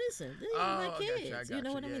 Listen, these are my I gotcha, kids. I You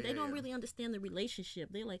know gotcha. what I Yeah, mean? They yeah, don't yeah. really understand the relationship.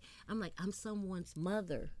 They're like, I'm someone's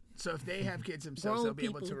mother. So if they have kids themselves, Grown they'll be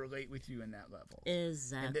able people. to relate with you in that level.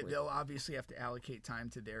 Exactly. And they'll obviously have to allocate time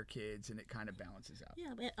to their kids, and it kind of balances out.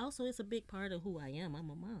 Yeah, but also it's a big part of who I am. I'm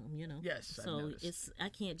a mom, you know. Yes, I've So noticed. I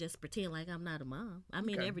can't just pretend like I'm not a mom. I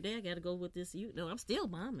mean, Okay. every day I got to go with this. You know, I'm still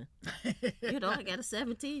momming. You know, I got a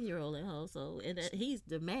 17-year-old at home, so and he's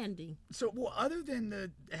demanding. So, well, other than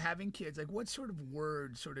the having kids, like what sort of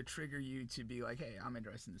words sort of trigger you to be like, hey, I'm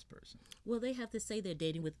interested in this person? Well, they have to say they're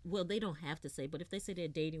dating with. Well, they don't have to say, but if they say they're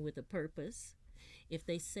dating with a purpose, if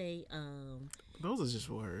they say, Those are just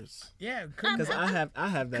words. Yeah, Because I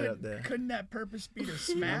have that up there. couldn't that purpose be to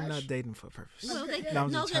smash? I'm not dating for purpose. well, they No,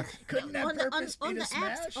 I'm no, just 'cause joking. Couldn't that on the purpose be on to the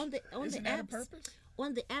smash? apps on the Isn't the that a apps purpose?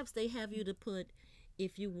 on the apps they have you to put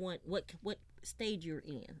if you want what stage you're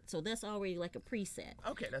in. So that's already like a preset.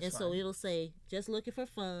 Okay, that's and fine. so it'll say just looking for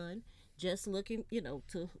fun, just looking, you know,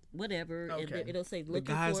 to whatever, and Okay. then it'll say The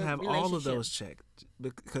looking guys for have all of relationship. those checked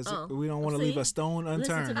because Oh, we don't want to see? leave a stone Listen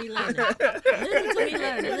to unturned. me learning. Listen to me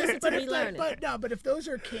learning. Listen to me learning. But if those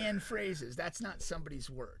are canned phrases, that's not somebody's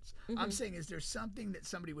words. Mm-hmm. I'm saying, is there something that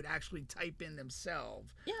somebody would actually type in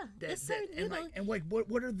themselves? Yeah, That, it's certain, you know, and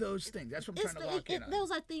what are those things? That's what I'm it's trying to lock in on.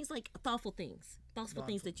 those are things like thoughtful things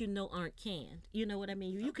that you know aren't canned. You know what I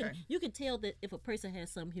mean? You Okay. can tell that if a person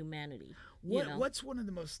has some humanity. What, you know? What's one of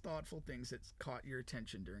the most thoughtful things that's caught your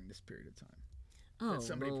attention during this period of time Oh, that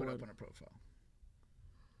somebody put Lord. up on a profile?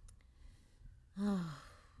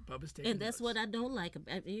 Bubba's taking And that's notes. what I don't like.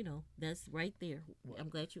 You know, that's right there. I'm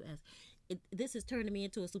glad you asked. This is turning me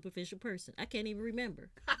into a superficial person. I can't even remember.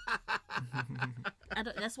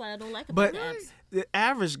 That's why I don't like about But the apps. the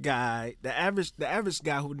average guy, the average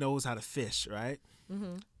guy who knows how to fish, right?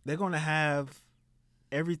 Mm-hmm. They're gonna have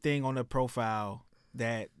everything on their profile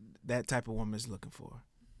that type of woman is looking for,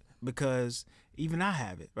 because even I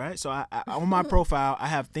have it, right? So I on my profile, I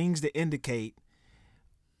have things that indicate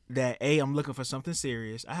that I'm looking for something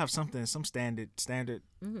serious. I have some standard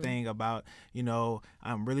Mm-hmm. thing about, you know,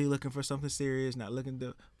 I'm really looking for something serious, not looking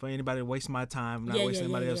for anybody to waste my time, not wasting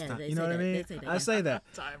anybody else's time. They You know say what I that. mean? They say that, I yeah. say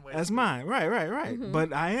that. Time That's wasted. mine. Right. Mm-hmm.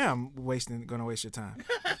 But I am gonna waste your time.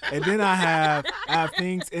 And then I have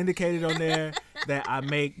things indicated on there that I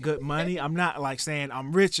make good money. I'm not like saying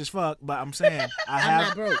I'm rich as fuck, but I'm saying I'm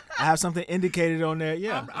not broke. I have something indicated on there.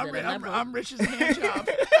 Yeah. I'm rich as a hand job.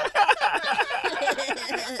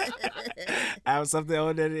 I have something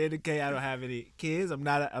on there to indicate I don't have any kids. I'm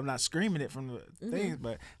not screaming it from the Mm-hmm. things,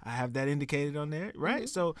 but I have that indicated on there, right?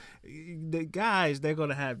 So the guys, they're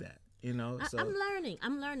gonna have that, you know. So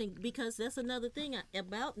I'm learning because that's another thing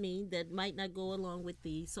about me that might not go along with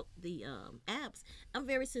the apps. I'm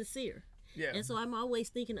very sincere. Yeah. And so I'm always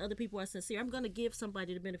thinking other people are sincere. I'm going to give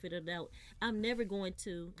somebody the benefit of the doubt. I'm never going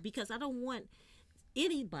to, because I don't want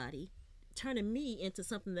anybody turning me into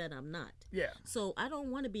something that I'm not. Yeah. So I don't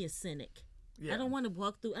want to be a cynic. Yeah. I don't want to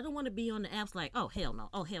walk through. I don't want to be on the apps like, oh hell no,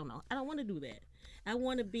 oh hell no. I don't want to do that. I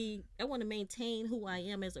want to maintain who I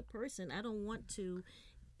am as a person. I don't want to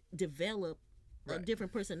develop a Right.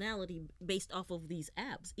 different personality based off of these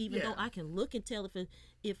apps. Even Yeah. though I can look and tell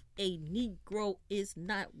if a Negro is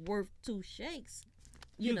not worth 2 shakes,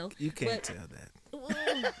 you know. you can't but- tell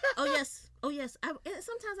that. Oh yes. And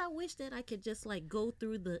sometimes I wish that I could just like go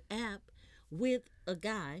through the app with a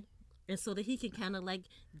guy, and so that he can kind of like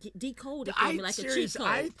decode it for me like a cheat code.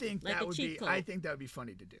 I think like that a would cheat be. code. I think that would be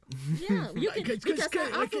funny to do. Yeah, you can, because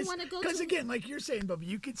I often want to go Because to. again, like you're saying, Bubba,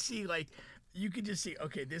 you could see like. You could just see,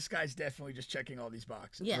 okay, this guy's definitely just checking all these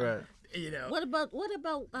boxes. Yeah. Right. You know. What about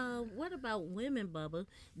women, Bubba?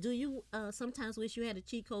 Do you sometimes wish you had a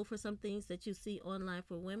cheat code for some things that you see online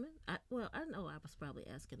for women? I know I was probably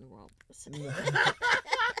asking the wrong person.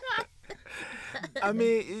 I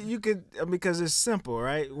mean, you could, because it's simple,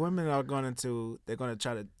 right? Women are they're going to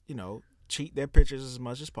try to, cheat their pictures as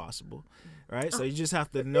much as possible, right? So you just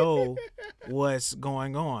have to know what's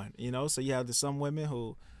going on, So you have some women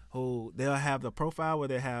who they'll have the profile where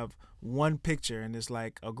they have one picture and it's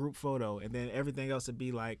like a group photo, and then everything else would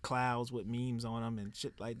be like clouds with memes on them and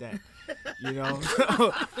shit like that.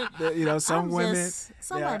 Some women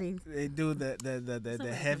they do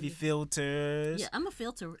the heavy filters. Yeah, I'm a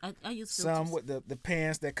filter. I use filters. Some with the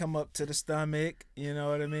pants that come up to the stomach. You know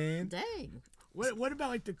what I mean? Dang. What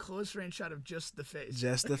about like the close range shot of just the face?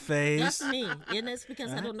 Just the face. That's me, and it's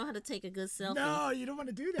because I don't know how to take a good selfie. No, you don't want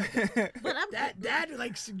to do that. But that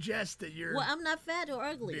like suggests that you're. Well, I'm not fat or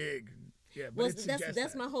ugly. Big. Yeah, but Well, it suggests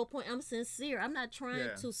that's that. my whole point. I'm sincere. I'm not trying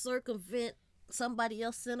Yeah. to circumvent somebody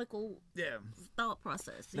else's cynical Yeah. thought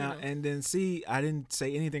process. You Now know? and then I didn't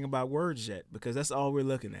say anything about words yet, because that's all we're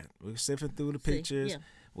looking at. We're sifting through the See, pictures. yeah.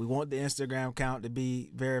 We want the Instagram account to be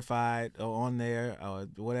verified or on there or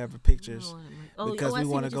whatever pictures, because I we see want to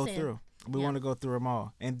what you're go saying. through. We Yeah. want to go through them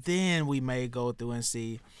all, and then we may go through and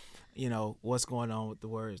see, what's going on with the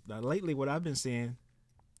words. Now, lately, what I've been seeing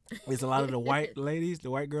is a lot of the white ladies, the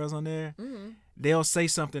white girls on there. Mm-hmm. They'll say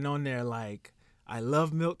something on there like, "I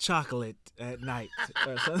love milk chocolate at night,"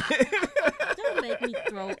 or something. Don't make me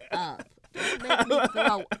throw up. Don't make me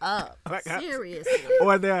throw up. Seriously.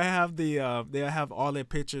 Or they'll have all their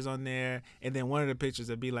pictures on there, and then one of the pictures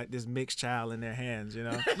will be like this mixed child in their hands,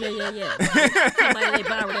 Yeah. Somebody they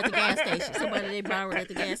borrowed at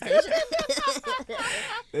the gas station.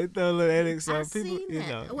 They throw little edits on I've people, seen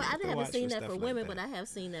that. Well, I to haven't watch seen for that stuff for like women, that. but I have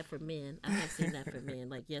seen that for men.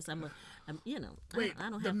 Like, yes, I'm Wait, I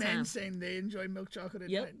don't the have men time. saying they enjoy milk chocolate at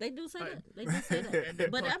Yep, night? they do say Right. that. They do say that. And then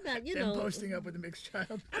But I'm not, then posting up with the mixed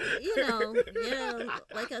child.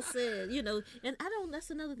 Like I said, and that's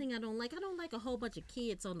another thing I don't like. I don't like a whole bunch of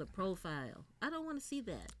kids on the profile. I don't want to see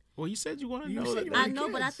that. Well, you said you want to You know said that. you I the know,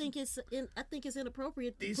 but I kids. think it's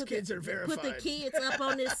inappropriate. To These put kids the, are Put the verified. kids up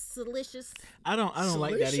on this salacious. I don't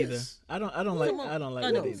like that either. Delicious. I don't like I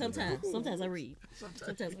that know. either. Sometimes I read.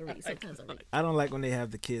 I don't like when they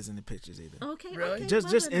have the kids in the pictures either. Okay. Really? Okay, Just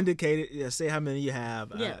Bubba. indicate it. Yeah, say how many you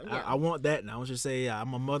have. Yeah, I want that, and I want you to say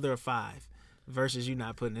I'm a mother of 5, versus you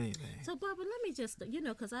not putting anything. So, Bubba, let me just,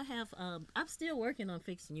 because I have, I'm still working on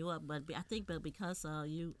fixing you up, but I think, because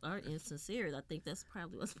you are insincere, I think that's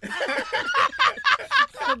probably what's.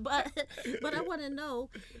 but I want to know,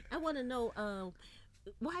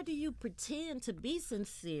 why do you pretend to be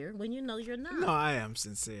sincere when you know you're not? No, I am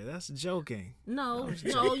sincere. That's joking. No,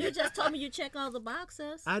 you just told me you check all the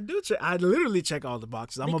boxes. I do check. I literally check all the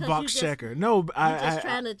boxes. I'm Because a you box just- checker. No, You're just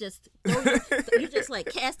trying to just, you just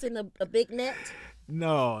like casting a big net.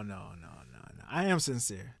 No. I am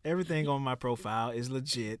sincere. Everything on my profile is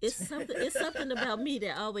legit. It's something about me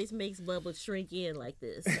that always makes Bubba shrink in like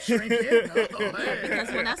this. Shrink in. Oh, hey.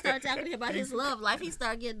 Because when I start talking to him about his love life, he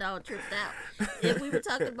start getting all tripped out. If we were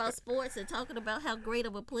talking about sports and talking about how great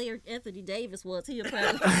of a player Anthony Davis was, he'd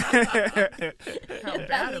probably, How he'd bad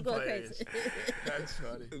probably a go play crazy. is. That's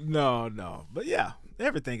funny. No. But yeah,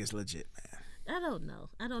 everything is legit, man. I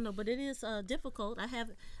don't know, but it is difficult. I've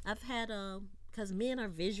had because men are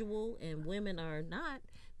visual and women are not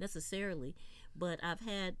necessarily, but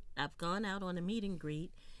I've gone out on a meet and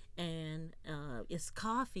greet, and it's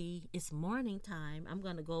coffee, it's morning time. I'm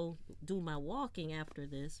gonna go do my walking after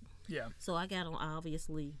this. Yeah. So I got on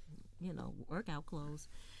obviously, workout clothes,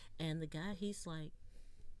 and the guy he's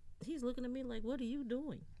looking at me like, "What are you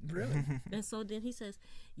doing?" Really? And so then he says,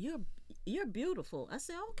 "You're beautiful." I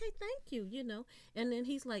said, "Okay, thank you." And then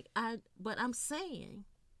he's like, "But I'm saying."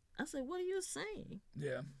 I said, "What are you saying?"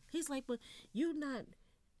 Yeah. He's like, "But you're not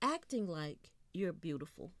acting like you're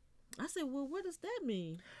beautiful." I said, "Well, what does that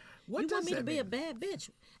mean? What you does want me to that be a mean? bad bitch?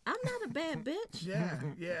 I'm not a bad bitch."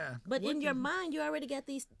 Yeah. But What in your does- mind, you already got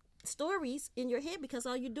these stories in your head because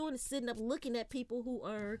all you're doing is sitting up looking at people who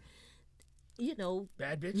are,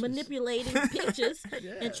 Bad bitches. manipulating pictures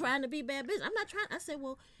Yeah. and trying to be bad bitch. I'm not trying. I said,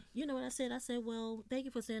 "Well, you know what I said?" I said, "Well, thank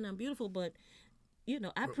you for saying I'm beautiful, but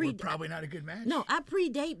We're probably not a good match. No, I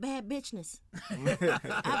predate bad bitchness.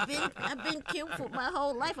 I've been killed for my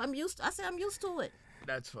whole life. I'm used to it.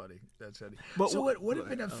 That's funny. But so what would have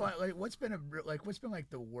been a fun? Like, what's been like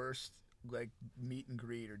the worst like meet and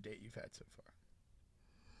greet or date you've had so far?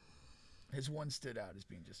 Has one stood out as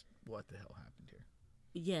being just what the hell happened here?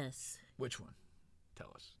 Yes. Which one?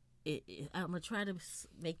 Tell us, I'm gonna try to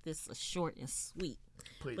make this short and sweet.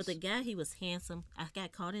 please. But the guy, he was handsome. I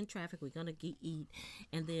got caught in traffic. We're gonna eat,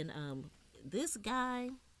 and then this guy,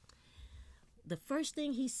 the first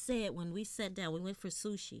thing he said when we sat down, we went for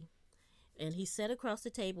sushi, and he sat across the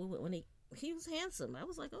table when he was handsome. I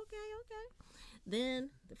was like, okay. Then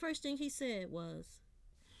the first thing he said was,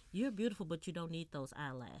 "You're beautiful, but you don't need those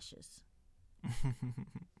eyelashes."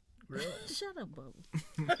 Really? Shut up,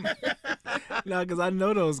 Bubba. No, because I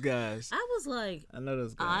know those guys. I was like, I know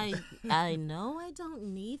those guys. I know I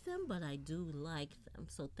don't need them, but I do like them.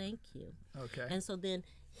 So thank you. Okay. And so then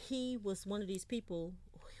he was one of these people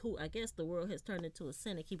who I guess the world has turned into a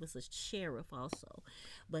cynic. He was a sheriff also,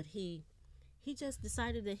 but he just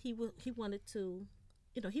decided that he wanted to,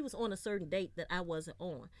 he was on a certain date that I wasn't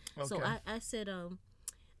on. Okay. So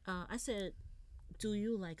I said, do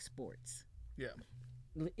you like sports? Yeah.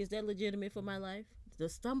 Is that legitimate for my life?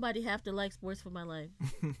 Does somebody have to like sports for my life?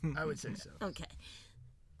 I would say so. Okay.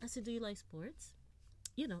 I said, do you like sports?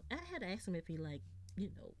 I had asked him if he liked,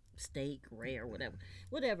 steak, rare, whatever.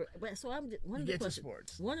 But so one of the Get to questions.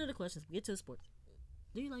 sports. One of the questions. Get to sports.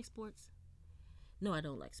 Do you like sports? No, I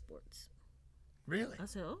don't like sports. Really? I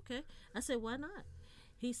said, okay. I said, why not?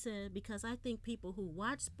 He said, because I think people who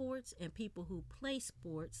watch sports and people who play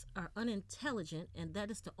sports are unintelligent, and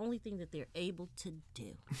that is the only thing that they're able to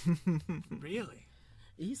do. Really?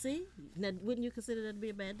 You see? Now, wouldn't you consider that to be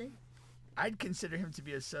a bad day? I'd consider him to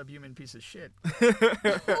be a subhuman piece of shit.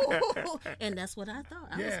 And that's what I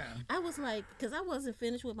thought. I was like, because I wasn't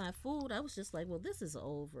finished with my food. I was just like, well, this is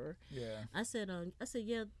over. Yeah. I said,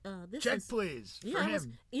 yeah, this Check, is. please. Yeah, for I was,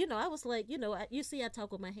 him. I was like, you see, I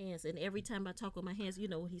talk with my hands, and every time I talk with my hands, you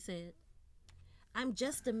know what he said? I'm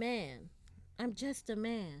just a man. I'm just a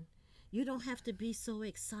man. You don't have to be so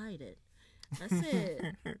excited. I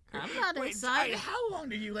said, I'm not Wait, excited. how long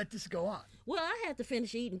did you let this go on? Well, I had to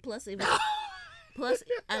finish eating. Plus,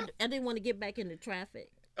 I didn't want to get back into traffic.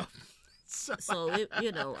 So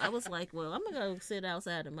I was like, well, I'm gonna go sit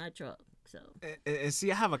outside in my truck. So And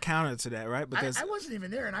see, I have a counter to that, right? Because I wasn't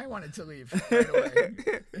even there, and I wanted to leave right away.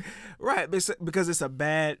 right, because it's a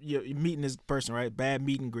bad you're meeting this person, right? Bad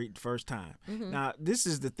meet and greet the first time. Mm-hmm. Now, this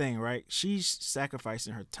is the thing, right? She's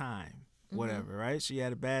sacrificing her time, whatever, right? She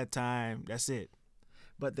had a bad time. That's it.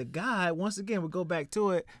 But the guy, once again, we go back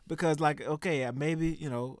to it because, like, okay, maybe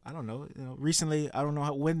I don't know, recently, I don't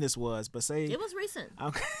know when this was, but say it was recent.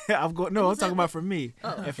 I'm talking about for me.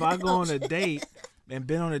 Oh. If I go on a date and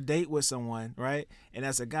been on a date with someone, right, and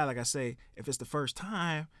as a guy, like I say, if it's the first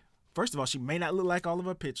time, first of all, she may not look like all of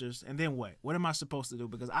her pictures, and then what? What am I supposed to do?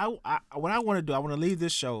 Because what I want to do, I want to leave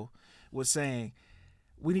this show with saying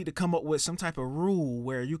we need to come up with some type of rule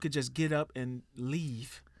where you could just get up and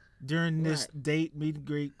leave during this date, meet and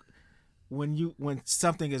greet, when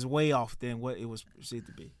something is way off than what it was perceived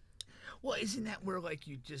to be. Well, isn't that where like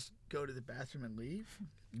you just go to the bathroom and leave?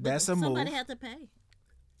 That's a move. Somebody had to pay.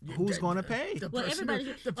 Who's going to pay? Well, person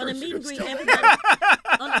everybody the on a person meet and who's greet, still- everybody.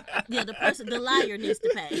 The liar needs to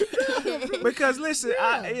pay. Because listen,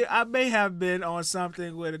 I may have been on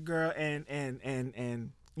something with a girl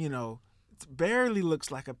and barely looks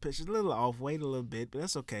like a picture, a little off weight a little bit, but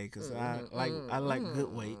that's okay because I like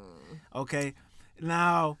good weight. Okay,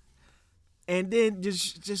 now and then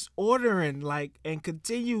just ordering and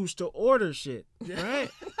continues to order shit, right?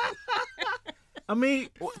 I mean,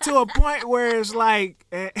 to a point where it's like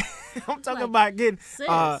I'm talking about getting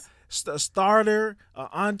a starter,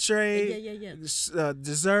 entree,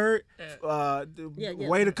 dessert.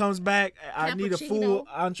 Waiter comes back. I need a full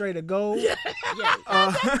entree to go.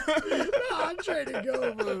 Entree to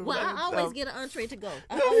go, boo. Well, I always get an entree to go.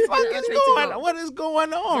 I always get an entree to go. What is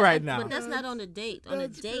going on right now? But that's not on a date. On a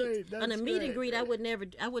That's date, great. on a That's meet great. and greet, I would never.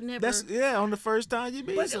 That's on the first time you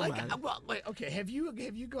meet But somebody. okay, have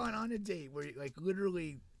you gone on a date where like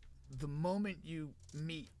literally the moment you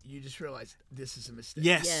meet, you just realize this is a mistake?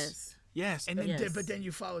 Yes. And then, Yes. but then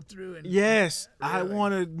you followed through and Yes, I Really?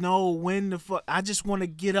 want to know when the fuck. I just want to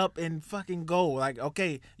get up and fucking go. Like,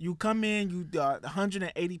 okay, you come in, you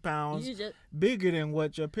 180 pounds, You just. bigger than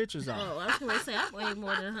what your pictures are. Oh, I was gonna say I weigh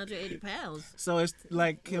more than 180 pounds. So it's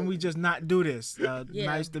like, can we just not do this? Yeah.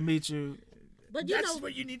 Nice to meet you. But you that's know,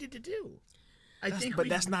 what you needed to do. I think, But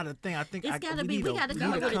that's not a thing. I think It's gotta be- we gotta we come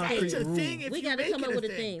need up with a concrete It's a rule. thing if we you got to make come it up a with a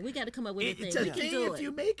thing. thing. We got to come up with a thing. It's a We can thing do if it.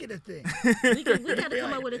 you make it a thing. We got to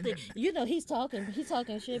come up with a thing. He's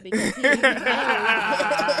talking shit because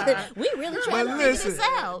we really trying to figure this listen.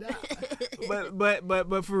 out.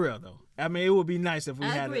 But for real though, I mean, it would be nice if we I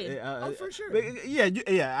had agree. it. Oh, for sure.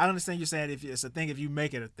 Yeah. I understand you're saying if it's a thing, if you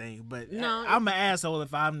make it a thing, but No. I'm an asshole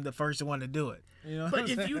if I'm the first one to do it. You know. But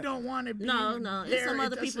if you don't want to be No, there, it's some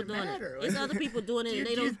other it people doesn't doing matter. it. It's other people doing it, and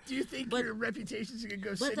they don't. Do you think but- your reputation's gonna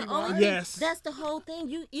go But the citywide? only thing, Yes. that's the whole thing.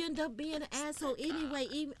 You end up being an asshole anyway.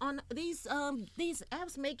 Even on these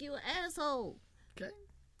apps make you an asshole. Okay.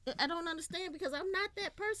 I don't understand because I'm not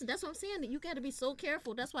that person. That's what I'm saying. That you got to be so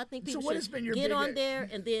careful. That's why I think So people what has should been your get on big- there,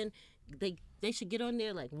 and then they should get on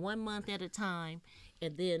there like 1 month at a time,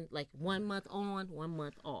 and then like 1 month on, 1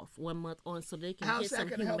 month off, 1 month on, so they can How's get that some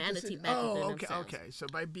gonna help the humanity city? back Oh, within okay, themselves. okay. So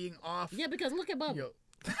by being off, Yeah, because look at Bubba. yo,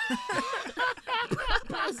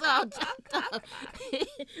 Bubba's all jacked up.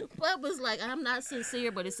 Bubba's like, I'm not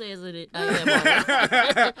sincere, but it says that I am.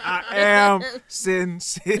 already. I am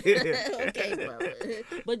sincere. Okay,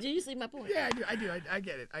 Bubba. But do you see my point? yeah, I do. I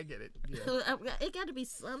get it. Yeah. It got to be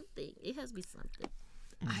something. It has to be something.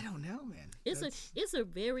 I don't know, man. It's a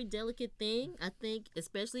very delicate thing. I think,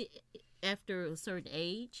 especially after a certain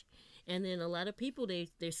age, and then a lot of people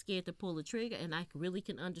they're scared to pull the trigger, and I really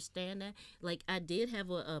can understand that. Like I did have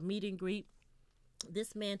a meet and greet.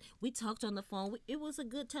 This man, we talked on the phone. It was a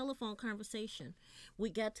good telephone conversation.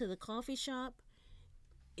 We got to the coffee shop.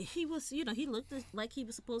 He was, he looked like he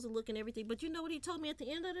was supposed to look and everything. But you know what he told me at the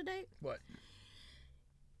end of the day? What?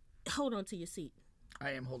 Hold on to your seat.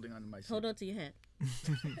 I am holding on to my seat. Hold on to your hat.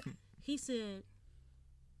 He said,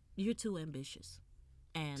 "You're too ambitious,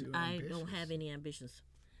 and Too I ambitious. don't have any ambitions.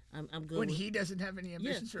 I'm good." When with, he doesn't have any yeah,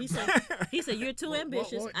 ambitions for he himself. said, he said, "You're too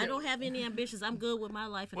ambitious. what- I don't have any ambitions. I'm good with my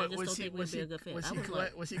life, and I just don't think we'd be a good fit." Was I he, was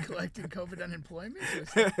like, was he collecting COVID unemployment? Was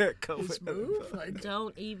that his COVID. move? Like,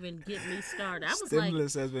 "Don't even get me started." I was like,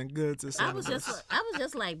 Stimulus has been good to some I was of us.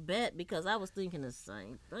 just like bet because I was thinking the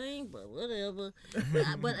same thing, but whatever.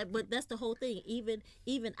 but that's the whole thing. Even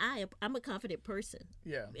I'm a confident person.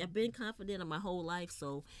 yeah. I've been confident in my whole life,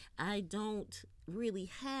 so I don't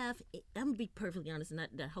really have. I'm gonna be perfectly honest, and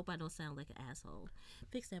I hope I don't sound like an asshole.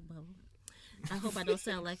 Fix that bubble. I hope I don't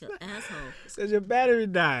sound like an asshole. Says your battery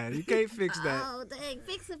died. You can't fix that. Oh dang,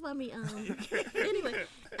 fix it for me. Anyway,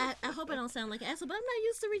 I hope I don't sound like an asshole, but I'm not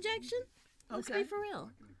used to rejection. Let's Okay. be for real.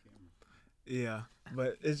 Yeah,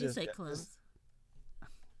 but it's You just say close.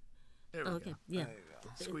 There we Okay, go. yeah.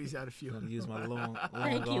 Squeeze out a few. gonna use my long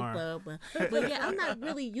Thank you, arm. Bubba. But yeah, I'm not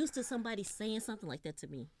really used to somebody saying something like that to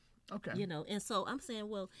me. Okay. And so I'm saying,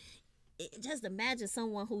 well, just imagine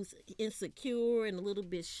someone who's insecure and a little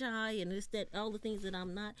bit shy and this, that, all the things that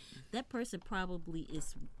I'm not. That person probably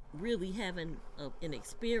is really having an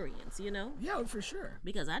experience, Yeah, for sure.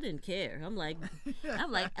 because I didn't care. I'm like,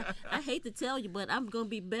 I hate to tell you, but I'm gonna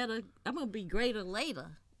be better. I'm gonna be greater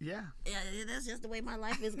later. Yeah. Yeah, that's just the way my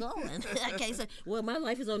life is going. I can't say, well, my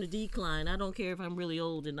life is on the decline. I don't care if I'm really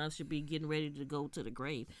old and I should be getting ready to go to the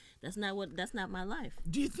grave. That's not my life.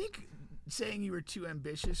 Do you think saying you were too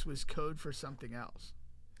ambitious was code for something else?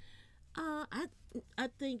 I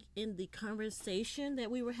think in the conversation that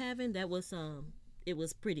we were having, that was it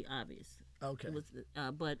was pretty obvious. Okay. It was,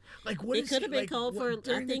 but Like, what it is could he- have been like, code what- for I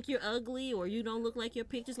during the- think you're ugly or you don't look like your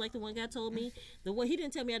pictures, like the one guy told me. The one he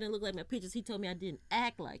didn't tell me I didn't look like my pictures. He told me I didn't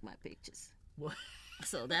act like my pictures. What,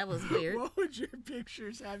 So that was weird. what would your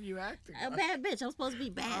pictures have you acting A like? bad bitch. I'm supposed to be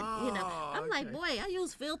bad. Oh, I'm like, okay. boy, I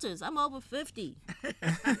use filters. I'm over 50.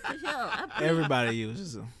 Everybody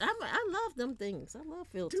uses them. I love them things. I love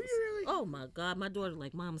filters. you really? Oh my God, my daughter's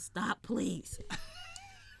like, Mom, stop, please.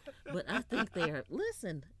 But I think they're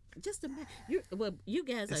listen. Just imagine, you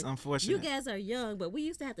guys It's are unfortunate. You guys are young, but we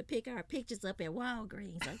used to have to pick our pictures up at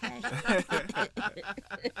Walgreens, okay?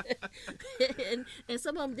 and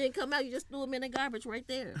some of them didn't come out. You just threw them in the garbage right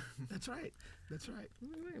there. That's right. That's right.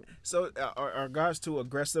 So are guys too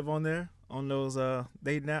aggressive on there on those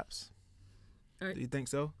dating apps? Are- Do you think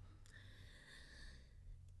so?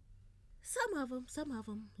 Some of them,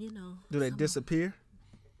 Do they some- disappear?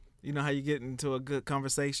 You know how you get into a good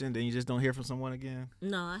conversation, then you just don't hear from someone again.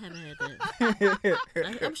 No, I haven't had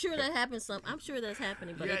that. I'm sure that happens. I'm sure that's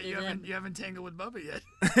happening, but Yeah, it you didn't haven't, you haven't tangled with Bubba yet.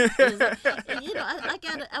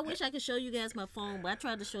 happen. I wish I could show you guys my phone, but I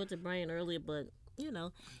tried to show it to Brian earlier. But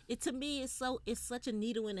it to me it's such a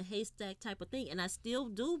needle in a haystack type of thing, and I still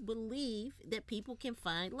do believe that people can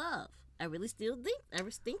find love. I really still think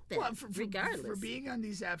that, Well, regardless. for being on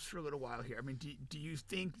these apps for a little while here, I mean, do you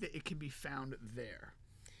think that it can be found there?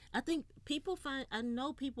 I think I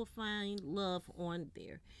know people find love on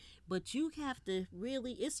there, but you have to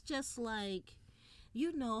really, it's just like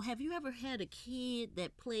you know, have you ever had a kid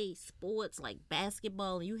that played sports like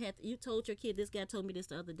basketball, and you told your kid, this guy told me this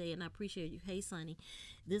the other day, and I appreciate you. Hey, Sonny,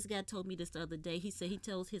 this guy told me this the other day. He said he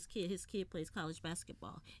tells his kid plays college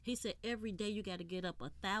basketball. He said every day you got to get up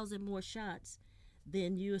 1,000 more shots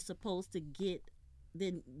than you're supposed to get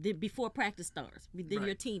than before practice starts. Than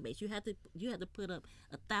your teammates, you have to put up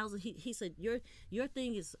 1,000. He said your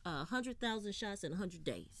thing is 100,000 shots in 100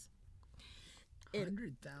 days.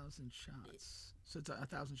 100,000 shots. So it's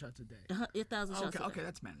 1,000 shots a day. 1,000 shots. Okay,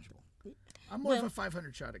 that's manageable. I'm more of a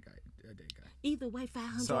 500 shot a day guy. Either way,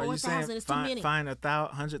 500 So or are you 1,000 saying is too many. find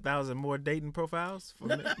 100,000 more dating profiles for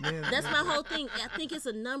men? That's my whole thing. I think it's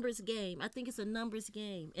a numbers game.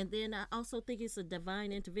 And then I also think it's a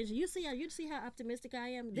divine intervention. You see how optimistic I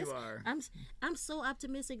am. You are. I'm so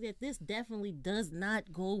optimistic that this definitely does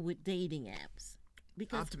not go with dating apps.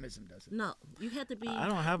 Because Optimism doesn't. no, you have to be. I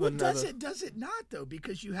don't have Well, another. does it not though?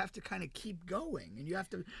 Because you have to kind of keep going, and you have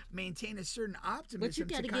to maintain a certain optimism. But you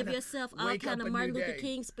got to give yourself all wake kind up of a Martin new Luther day.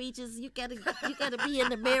 King speeches. You gotta be in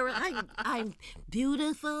the mirror. I'm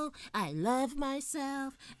beautiful. I love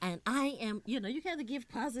myself, and I am. You got to give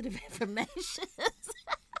positive information.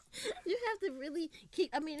 You have to really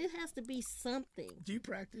keep. I mean, it has to be something. Do you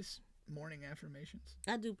practice morning affirmations?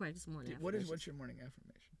 I do practice morning. What's your morning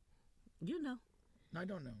affirmation? You know. I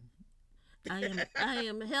don't know. I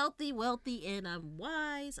am healthy, wealthy, and I'm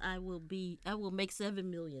wise. I will make $7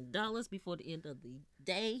 million before the end of the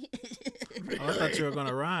day. Oh, I thought you were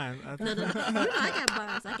gonna rhyme. No.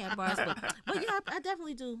 I got bars, but yeah, I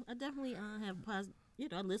definitely do. I definitely have positive.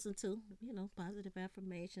 I listen to positive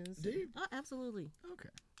affirmations. Do you? Oh, absolutely, Okay.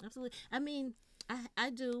 absolutely. I mean,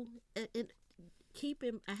 I do.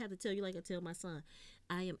 I have to tell you, like I tell my son,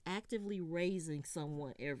 I am actively raising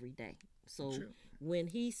someone every day. So True. when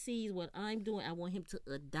he sees what I'm doing, I want him to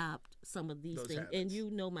adopt some of these Those things. habits. And you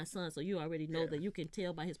know my son, so you already know Yeah. that you can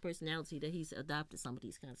tell by his personality that he's adopted some of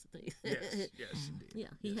these kinds of things. Yes, indeed. Yeah,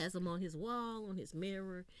 he has them on his wall, on his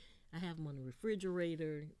mirror. I have them on the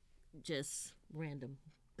refrigerator, just random.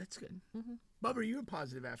 That's good. Mm-hmm. Bubba, are you a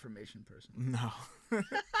positive affirmation person? No,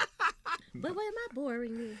 But why am I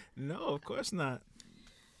boring you? no, of course not.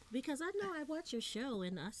 Because I know I watch your show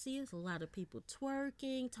and I see a lot of people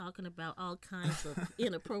twerking, talking about all kinds of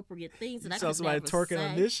inappropriate things that I So could somebody never twerking say.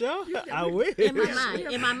 on this show? I wish. In my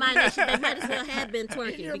mind, they might as well have been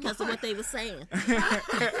twerking because of what they were saying.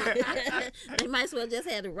 They might as well just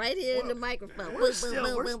had it right here in the microphone. We're Boom, boom,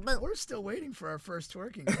 boom, boom, boom. we're still waiting for our first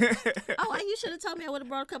twerking. Oh, you should have told me. I would have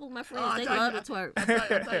brought a couple of my friends. Oh, I They thought love to twerk.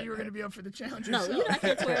 I thought you were going to be up for the challenge No, yourself. I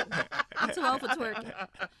can't twerk. I'm too old for twerking.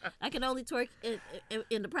 I can only twerk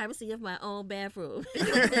in the privacy of my own bathroom.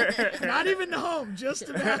 Not even the home, just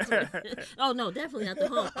the bathroom. Oh no, definitely not the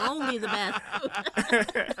home. Only the bathroom.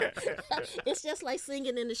 It's just like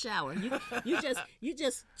singing in the shower. You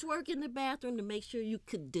just twerk in the bathroom to make sure you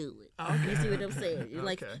could do it. You see what I'm saying? You're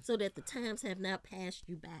like Okay. so that the times have not passed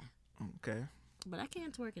you by. Okay. But I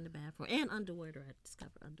can twerk in the bathroom and underwater. I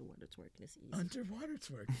discovered underwater twerking is easy. Underwater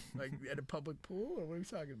twerk. Like at a public pool, or what are we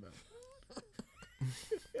talking about?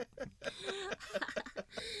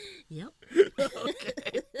 Yep.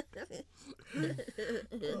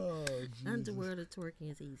 Oh, Underwater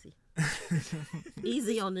twerking is easy.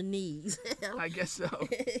 Easy on the knees. I guess so.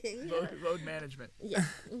 Load management. Yeah.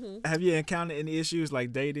 Have you encountered any issues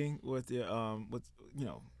like dating with your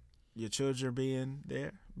your children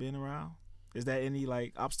being around? Is that any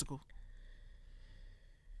like obstacle?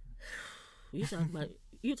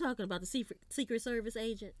 You talking about the Secret Service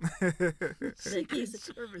agent? Secret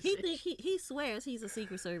Service He agent. think he swears he's a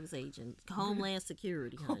Secret Service agent, Homeland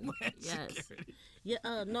Security. Honey. Security.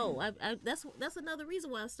 Yeah. No. That's another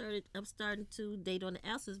reason why I'm starting to date on the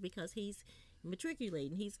outs because he's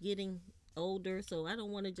matriculating. He's getting older, so I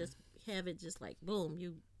don't want to just have it just like boom.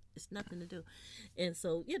 It's nothing to do, and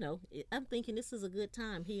so I'm thinking this is a good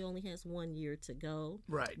time. He only has 1 year to go.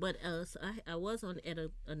 Right. But so I was at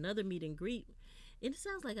another meet and greet. And it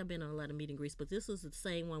sounds like I've been on a lot of meet and greets, but this was the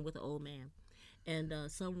same one with an old man. And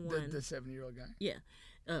someone... The 7-year-old guy? Yeah.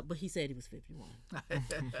 But he said he was 51.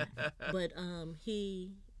 But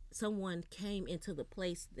someone came into the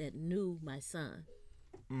place that knew my son.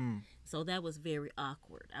 So that was very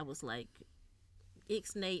awkward. I was like,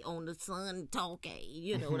 Ixnay on the son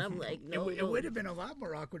talking, and I'm like, no. It would have been a lot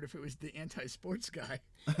more awkward if it was the anti-sports guy.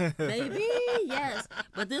 Maybe, yes.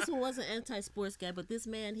 But this one was an anti-sports guy. But this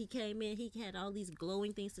man, he came in, he had all these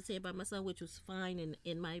glowing things to say about my son, which was fine.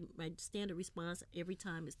 And my standard response every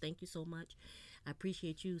time is thank you so much. I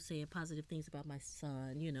appreciate you saying positive things about my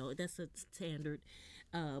son. You know, that's a standard.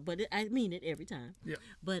 But I mean it every time. Yeah.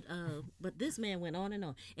 But this man went on,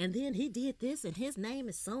 and then he did this, and his name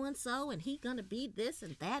is so and so, and he gonna be this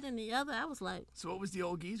and that and the other. I was like, So what was the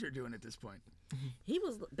old geezer doing at this point? he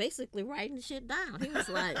was basically writing shit down. He was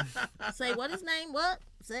like, say what his name, what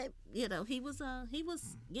say, you know, he was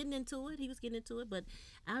getting into it. He was getting into it, but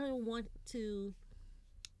I don't want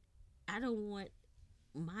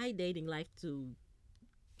my dating life to,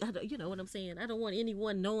 you know what I'm saying? I don't want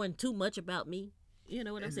anyone knowing too much about me. You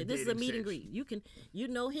know what I'm In saying? the This is a dating meet and stage. greet. You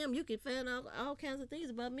know him. You can find out all kinds of things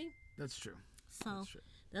about me. That's true. So true.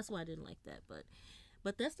 that's why I didn't like that.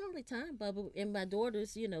 But that's the only time, Bubba. And my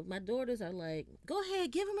daughters, you know, my daughters are like, go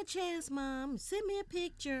ahead, give him a chance, Mom. Send me a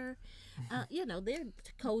picture. You know, they're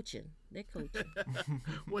coaching.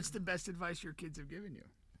 What's the best advice your kids have given you?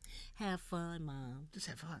 Have fun, Mom. Just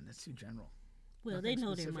have fun. That's too general. Well, Nothing they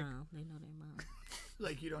know specific? their mom. They know their mom.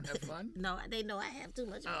 Like you don't have fun? No, they know I have too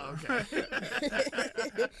much Oh, fun.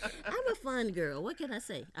 okay. I'm a fun girl. What can I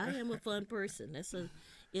say? I am a fun person. It's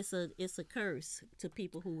a curse to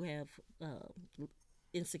people who have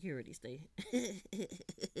insecurities.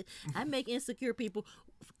 I make insecure people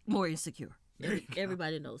more insecure.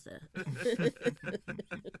 Everybody knows that.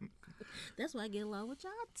 That's why I get along with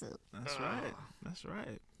y'all too. That's right. That's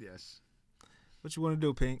right. Yes. What you want to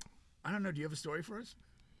do, Pink? I don't know. Do you have a story for us?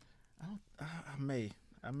 I may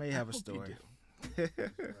have a hope you story. do.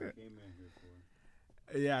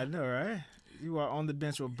 Yeah, I know, right? You are on the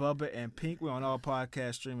bench with Bubba and Pink. We're on all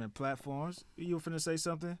podcast streaming platforms. You were finna say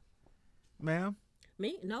something, ma'am?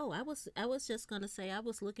 Me? No, I was just gonna say I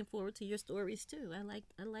was looking forward to your stories too. I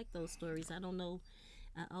like those stories. I don't know.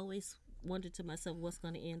 I always wondered to myself what's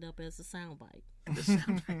gonna end up as a soundbite.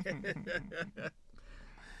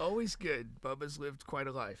 Always good. Bubba's lived quite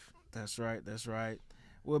a life. That's right. That's right.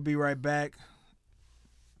 We'll be right back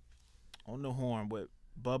on the horn with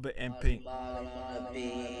Bubba and Pink.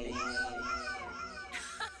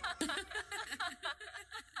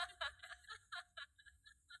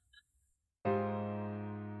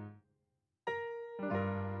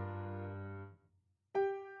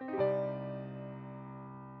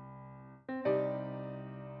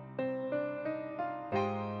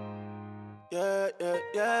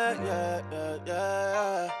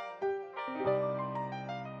 Yeah.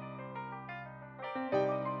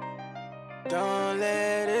 Don't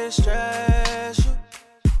let it stress you.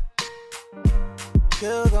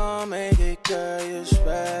 You gon' make it, girl, you're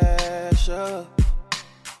special.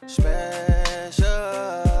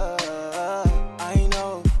 I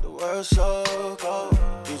know the world's so cold.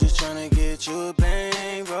 You just tryna get you a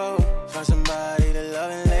bang, bro. Find somebody to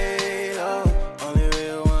love and lay low. Only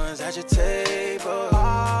real ones at your table.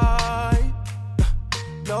 I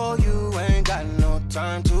know you ain't got no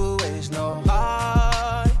time to waste, no.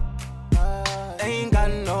 I ain't got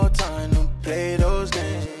no time to play those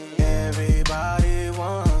games. Everybody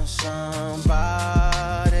wants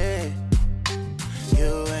somebody.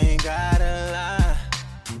 You ain't gotta lie.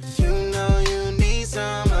 You know you need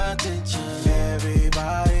some attention.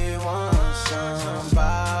 Everybody wants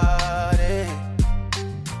somebody.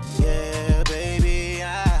 Yeah, baby,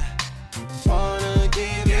 I wanna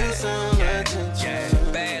give you some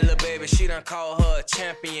attention. Bad little baby, she done call her a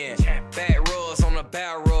champion. Bad rules on the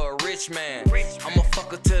barrel, rich man. I'ma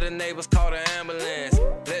fuck her till the neighbors call the ambulance.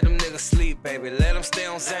 Let them niggas sleep, baby, let them stay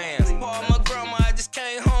on Zans. Paul, my grandma, I just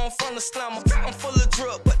came home from the slumber. I'm full of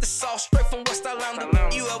drip, but the sauce straight from West Atlanta.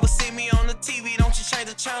 You ever see me on the TV, don't you change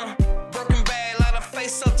the channel. Broken bag, light her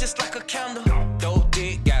face up just like a candle. Dope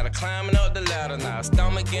dick, got her climbing up the ladder. Now her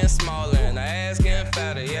stomach getting smaller and her ass getting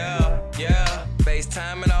fatter, yeah.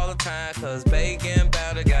 FaceTiming all the time, cause bae getting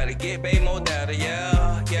better. Gotta get bae more data,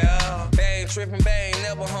 yeah. Bae ain't tripping, bae ain't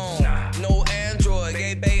never home. No Android,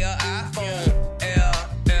 gave bae a iPhone, yeah.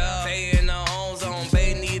 Bae in her own zone,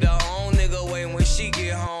 bae need her own nigga wait when she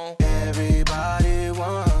get home. Everybody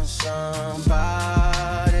wants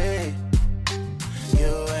somebody.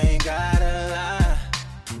 You ain't gotta lie.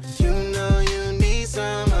 You know you need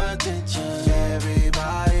some attention.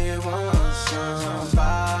 Everybody wants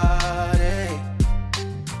somebody.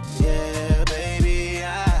 Yeah, baby,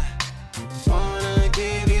 I wanna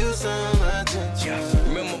give you some attention.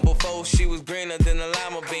 Remember before she was greener than a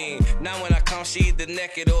lima bean. Now when I come, she either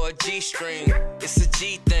naked or a G-string. It's a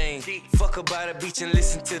G thing. Fuck her by the beach and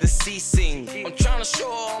listen to the sea sing. I'm tryna show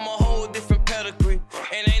her I'm a whole different pedigree.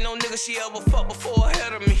 And ain't no nigga she ever fucked before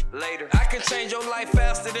ahead of me. Later, I can change your life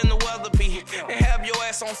faster than the weather be. And have your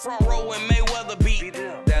ass on front row when Mayweather beat.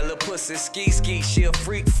 That little pussy pussy ski, she a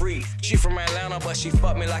freak. She from Atlanta, but she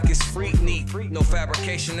fuck me like it's freak neat. No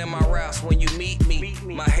fabrication in my raps when you meet me.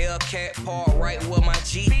 My Hellcat parked right where my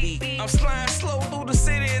Jeep be. I'm sliding slow through the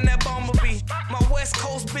city in that Bumblebee. My West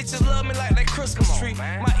Coast bitches love me like that Christmas tree.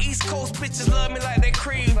 My East Coast bitches love me like that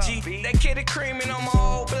cream G. That kitty creaming on my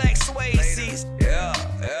all black suede seats. Yeah.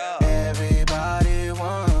 Everybody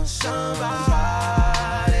wants somebody.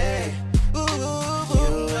 Ooh,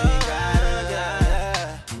 you ain't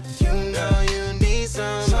gotta. You know you need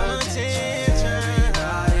some attention.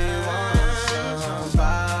 Everybody wants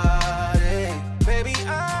somebody. Baby, I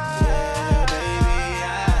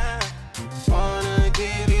wanna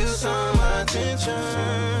give you some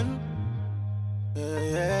attention.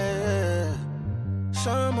 Yeah.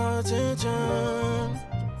 Some attention.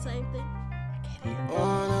 Same thing.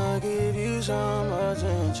 Wanna give you some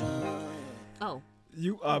attention. Oh,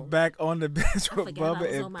 You are back on the bench I with forgot I Bubba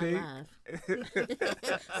was on and my Pink. live.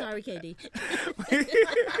 Sorry, KD.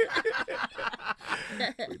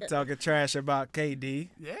 We talking trash about KD.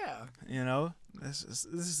 Yeah. You know, this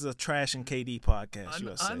is a trash and KD podcast.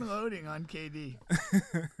 you say. Unloading on KD.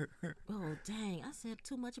 Oh, dang. I said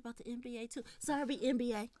too much about the NBA, too. Sorry,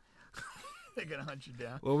 NBA. They're going to hunt you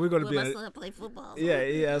down. Well, we're going to Will be. my son play football?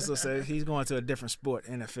 Yeah. So say he's going to a different sport,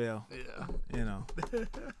 NFL. Yeah. You know,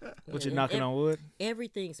 what you and knocking on wood?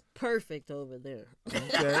 Everything's perfect over there.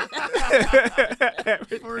 Okay.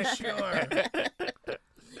 For sure.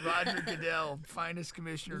 Roger Goodell, finest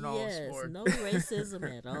commissioner in all of Yes, sport. no racism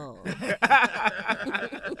at all. That's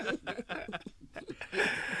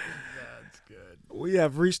good. We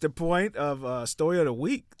have reached the point of story of the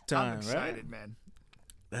week time, I'm excited, right? man.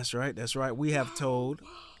 That's right. We have told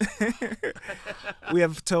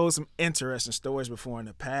some interesting stories before in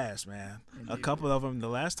the past, man. A couple of them. The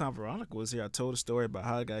last time Veronica was here, I told a story about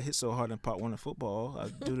how I got hit so hard in part 1 of football. I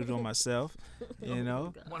did it on myself, you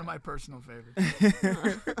know. One of my personal favorites.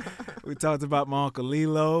 We talked about my Uncle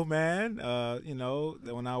Lilo, man. You know,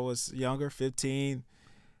 when I was younger, 15,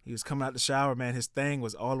 he was coming out the shower, man. His thing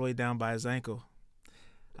was all the way down by his ankle.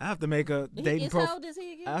 I have to make a dating How profile. old is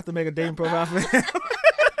he again? I have to make a dating profile for him.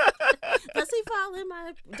 Does he fall in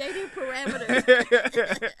my dating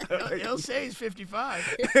parameters? He'll say he's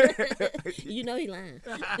 55. You know he lying.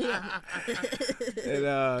 Yeah. And,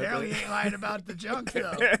 Apparently he ain't lying about the junk,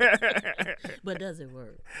 though. But does it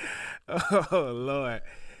work? oh, Lord.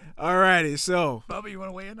 All righty, so. Bubba, you want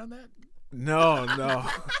to weigh in on that? No. I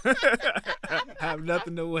have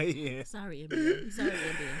nothing to weigh in. Sorry,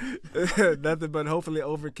 NBA. Nothing but hopefully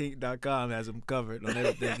overkink.com has him covered on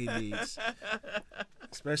everything he needs.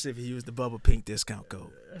 Especially if he used the Bubba Pink discount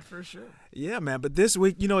code. For sure. Yeah, man. But this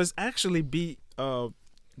week, you know, it's actually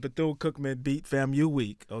Bethune-Cookman beat FAMU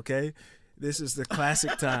week, okay? This is the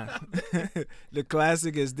classic time. The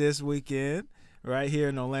classic is this weekend, right here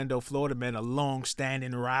in Orlando, Florida, man. A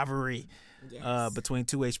long-standing rivalry between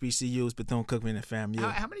two HBCUs, Bethune-Cookman and FAMU.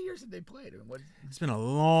 How many years have they played? It's been a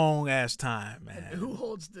long-ass time, man. And who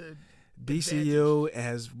holds the BCU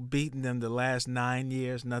has beaten them the last 9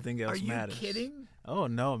 years. Nothing else matters. Are you kidding? Oh,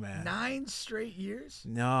 no, man. 9 straight years?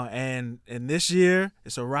 No, and this year,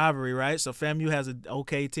 it's a rivalry, right? So FAMU has an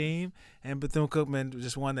okay team, and Bethune-Cookman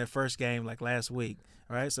just won their first game like last week,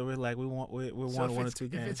 right? So we're like, we're one or two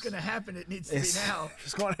games. If it's going to happen, it needs to be now.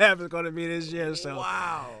 It's going to happen. It's going to be this year. So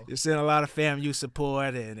wow. You're seeing a lot of FAMU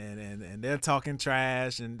support, and they're talking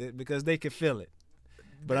trash because they can feel it.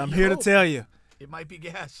 But I'm here to tell you. It might be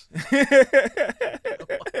gas.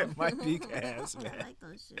 It might be gas, man. I like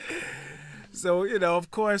those shit. So, you know, of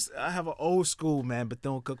course, I have an old school, man,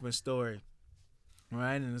 Bethune-Cookman story,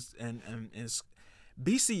 right? And it's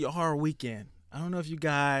BCR weekend. I don't know if you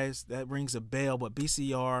guys, that rings a bell, but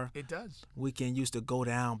BCR It does. weekend used to go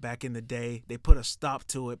down back in the day. They put a stop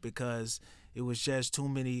to it because it was just too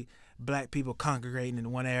many black people congregating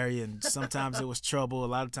in one area, and sometimes it was trouble. A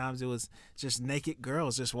lot of times it was just naked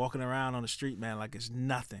girls just walking around on the street, man, like it's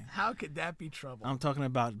nothing. How could that be trouble? I'm talking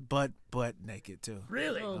about butt naked too.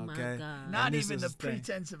 Really? Oh, my Okay. God. Not And this even is the the thing.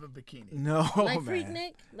 pretense of a bikini. No, Like man.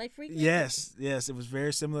 Freaknik? Like Freaknik? Yes, it was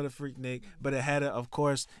very similar to Freaknik, but it had of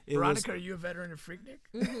course, it Veronica, are you a veteran of Freaknik?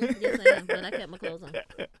 Mm-hmm. Yes, I am, but I kept my clothes on.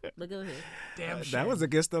 But go ahead. Damn was shame. that was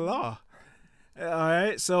against the law. All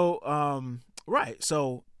right, so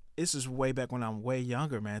so this is way back when I'm way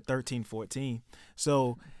younger, man, 13, 14.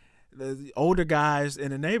 So the older guys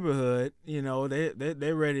in the neighborhood, you know,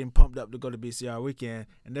 they're ready and pumped up to go to BCR weekend,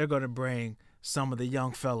 and they're going to bring some of the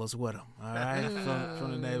young fellas with them, all right,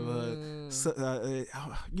 from the neighborhood. So,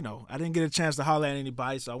 you know, I didn't get a chance to holler at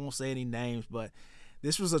anybody, so I won't say any names, but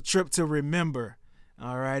this was a trip to remember,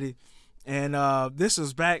 all righty. And this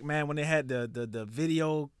was back, man, when they had the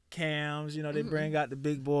video cams. You know, they bring out the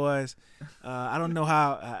big boys. I don't know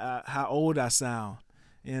how old I sound,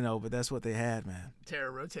 you know, but that's what they had, man. Tear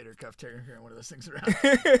a rotator cuff, carrying one of those things around.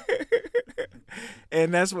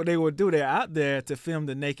 And that's what they would do. They're out there to film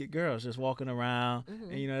the naked girls just walking around,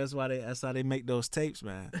 and you know that's how they make those tapes,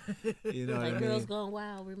 man. You know, Like what I Girls mean? Gone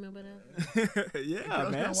Wild, remember that? Yeah,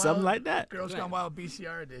 Girls man, Gone something Wild- like that. Girls Gone Wild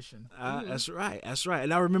BCR edition. That's right.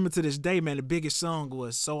 And I remember to this day, man, the biggest song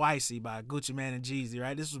was "So Icy" by Gucci Mane and Jeezy.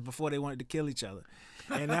 Right, this was before they wanted to kill each other,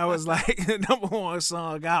 and that was like the #1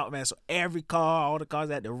 song out, man. So every car, all the cars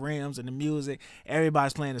had the rims and the music,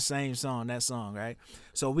 everybody's playing the same song, that song, right?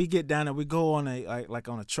 So we get down and we go on like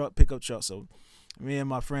on a truck, pickup truck. So me and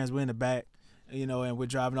my friends, we're in the back, you know, and we're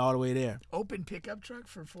driving all the way there. Open pickup truck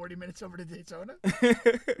for 40 minutes over to Daytona.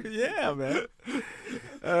 Yeah, man.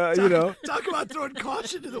 You know, Talk about throwing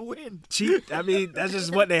caution to the wind. cheap. I mean, that's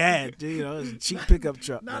just what they had. You know, it's a cheap pickup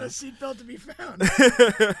truck. Not man. a seatbelt to be found.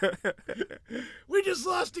 We just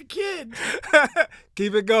lost a kid.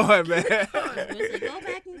 Keep it going, man. We said, go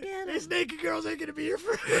back and get him. These naked girls ain't gonna be here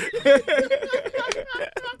for.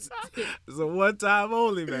 It's a one time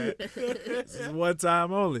only, man. It's one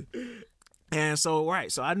time only. And so,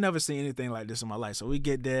 right, so I'd never seen anything like this in my life. So we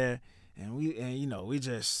get there and you know, we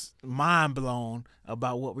just mind blown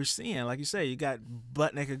about what we're seeing. Like you say, you got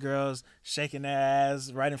butt naked girls shaking their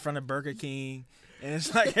ass right in front of Burger King. And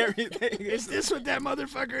it's like everything. Is this what that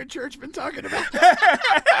motherfucker at church been talking about?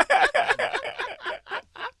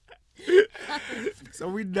 So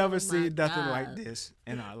we never seen nothing God. like this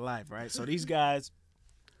in our life, right? So these guys,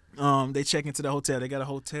 they check into the hotel. They got a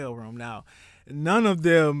hotel room now. None of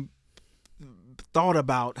them thought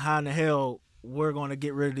about how in the hell we're going to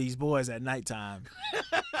get rid of these boys at nighttime.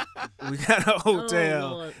 We got a hotel.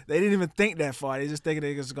 Lord. They didn't even think that far. They just thinking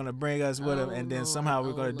they was going to bring us with them, Oh, and then Lord. somehow we're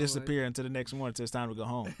Oh, going to Lord. disappear until the next morning until it's time to go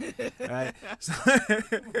home. Right? So,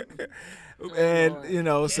 and, Lord. you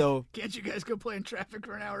know, so... Can't you guys go play in traffic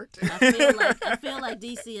for an hour or two? I feel like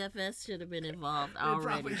DCFS should have been involved They already.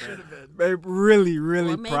 probably should have been. They really,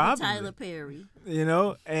 really Or maybe probably. Tyler Perry. You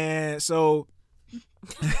know, and so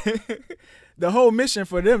the whole mission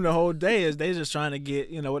for them the whole day is they just trying to get,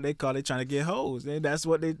 you know, what they call, they trying to get hoes. And that's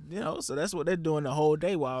what they, you know, so that's what they're doing the whole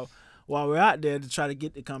day while we're out there to try to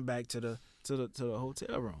get to come back to the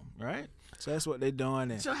hotel room, right? So that's what they're doing.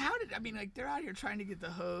 And So how did, I mean, like, they're out here trying to get the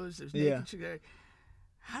hose. There's Yeah. naked chick there.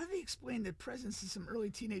 How do they explain the presence of some early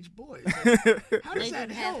teenage boys? Like, how does They that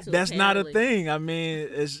didn't have help? to. that's not a apparently. thing. I mean,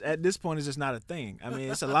 it's at this point it's just not a thing. I mean,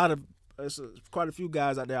 it's a lot of quite a few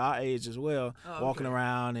guys out there our age as well, walking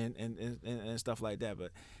around and stuff like that.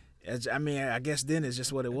 But I mean, I guess then it's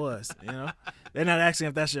just what it was. You know, they're not asking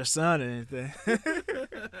if that's your son or anything. I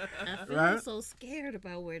feel Right? so scared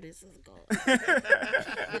about where this is going.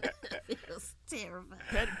 I feel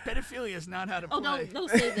terrified. Pedophilia is not how to Oh, play. don't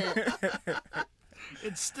say that.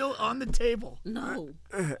 It's still on the table. No.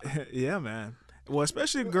 Yeah, man. Well,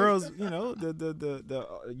 especially girls, you know, the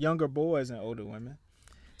younger boys and older women.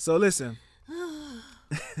 So listen,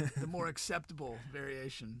 The more acceptable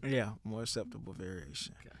variation. yeah, more acceptable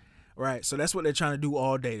variation. Right. So that's what they're trying to do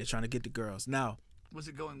all day. They're trying to get the girls. Now, Was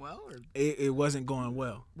it going well? Or it wasn't going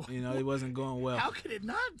well. You know, it wasn't going well. how could it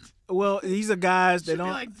not? Well, these are guys they Should be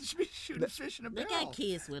don't like should be shooting fish in a They barrel. got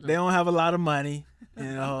kids with they them. don't have a lot of money. You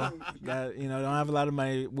know, don't have a lot of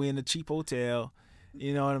money. We in a cheap hotel.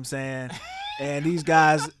 You know what I'm saying? And these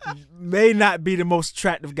guys may not be the most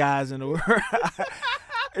attractive guys in the world.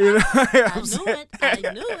 You know what I I'm knew saying? it.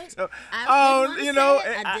 I knew it. So, I didn't wanna you know,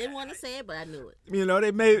 say it. I didn't want to say it, but I knew it. You know,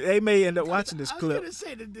 they may end up watching this I was clip. gonna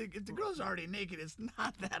say that if the girl's already naked, it's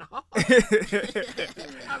not that hard.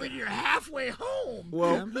 I mean, you're halfway home.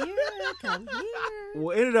 Well, Come here. Come here.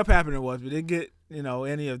 what ended up happening was we didn't get, you know,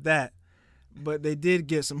 any of that, but they did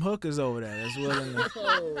get some hookers over there as well.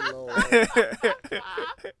 Oh, Lord.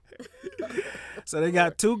 So they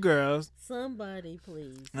got 2 girls, Somebody,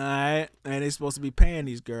 please. all right, and they're supposed to be paying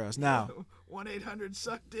these girls. Now,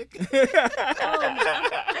 1-800-SUCK-DICK.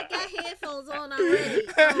 I got headphones on already.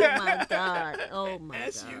 Oh, my God. Oh, my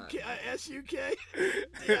God. S-U-K,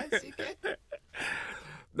 D-I-C-K.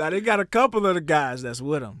 now they got a couple of the guys that's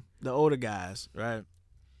with them, the older guys, right?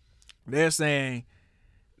 They're saying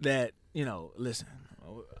that, you know, listen,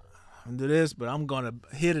 I'm gonna do this, but I'm gonna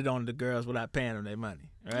hit it on the girls without paying them their money.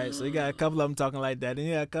 Right? So you got a couple of them talking like that.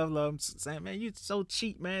 And a couple of them saying, man, you so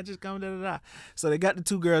cheap, man. Just come da-da-da. So they got the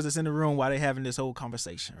 2 girls that's in the room while they having this whole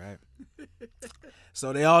conversation, right?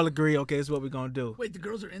 So they all agree, okay, this is what we're going to do. Wait, the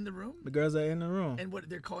girls are in the room? The girls are in the room. And what,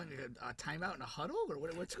 they're calling it a timeout and a huddle? Or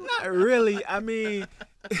what's going Not on? really. I mean,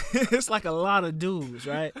 it's like a lot of dudes,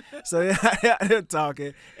 right? So they're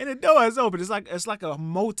talking, and the door is open. It's like a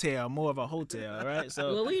motel, more of a hotel, right?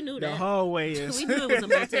 So Well, we knew the that. hallway is We knew it was a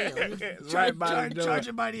motel. it's right by the door.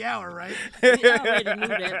 Charging by the hour, right? We already knew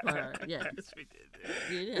that part. Yeah. Yes, we did.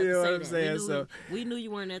 You didn't You know have what I'm to say saying? that. So- We knew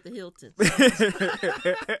you weren't at the Hilton.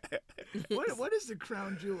 What is the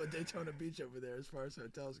crown jewel at Daytona Beach over there as far as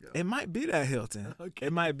hotels go? It might be that Hilton. Okay.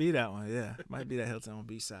 It might be that one. Yeah, it might be that Hilton on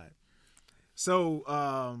Beachside. So,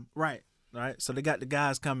 right. So they got the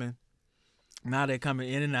guys coming. Now they're coming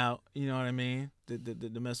in and out. You know what I mean? To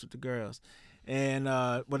mess with the girls, and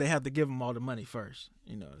they have to give them all the money first.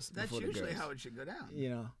 You know, That's before the usually girls. how it should go down. You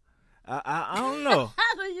know, I don't know.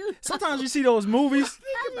 How do you? Sometimes you see those movies.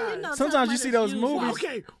 How do you know Sometimes you something see is those usual? movies.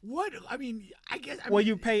 Okay, what? I mean, I guess. Well,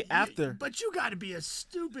 you pay after. But you got to be a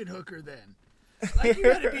stupid hooker then. Like you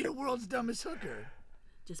got to be the world's dumbest hooker.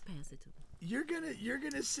 Just pass it to me. You're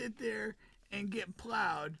gonna sit there and get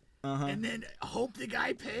plowed, and then hope the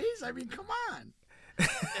guy pays. I mean, come on.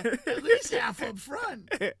 At least half up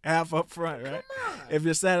front. Half up front, right? Come on. If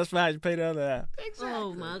you're satisfied, you pay the other half. Exactly.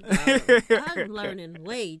 Oh my God! I'm learning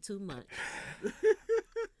way too much.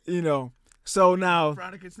 You know. So now,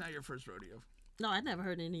 Veronica, it's not your first rodeo. No, I never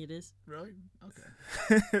heard any of this. Really?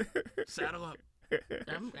 Okay. Saddle up.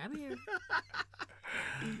 I'm here.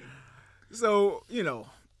 so you know,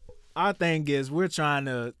 our thing is we're trying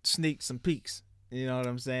to sneak some peeks. You know what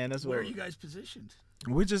I'm saying? That's Where what are you guys positioned?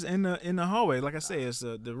 we're just in the hallway. Like I say, it's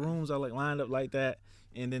the rooms are like lined up like that,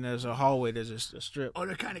 and then there's a hallway. There's just a strip. Oh,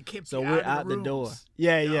 they're kind of kept So you we're out out of the rooms. door.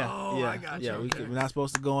 Yeah. Oh, yeah. I got yeah, you. Okay. we're not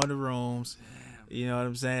supposed to go in the rooms. You know what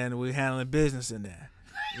I'm saying? We're handling business in there.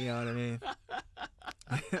 You know what I mean?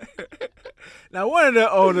 Now, one of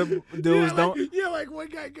the older dudes don't. Like one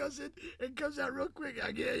guy goes in and comes out real quick.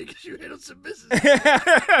 Like, yeah, because you handled some business.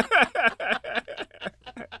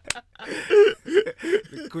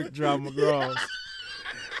 The quick draw McGraws.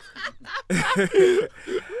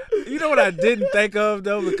 You know what I didn't think of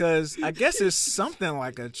though, because I guess it's something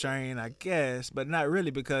like a train, I guess, but not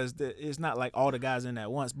really because it's not like all the guys in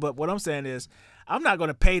at once. But what I'm saying is, I'm not going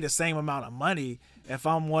to pay the same amount of money if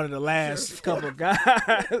I'm one of the last couple guys.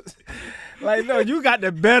 Like, no, you got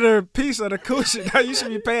the better piece of the cushion. You should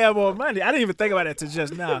be paying more money. I didn't even think about it till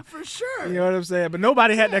just now. For sure. You know what I'm saying? But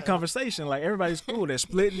nobody had that conversation. Like, everybody's cool. They're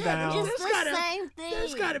splitting down. It's the same thing.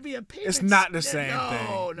 There's got to be a payment. It's not the same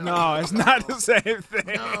thing. No, it's not the same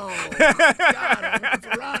thing. No. God,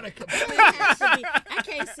 Veronica. It has to be. I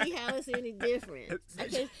can't see how it's any different.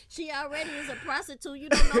 She already is a prostitute. You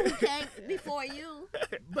don't know who came before you.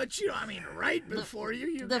 But right before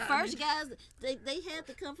you The got first guys, they had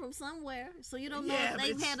to come from somewhere, so you don't know Yeah, if but they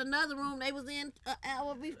it's- had another room they was in an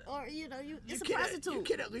hour before. It's a You prostitute.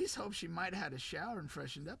 can at least hope she might have had a shower and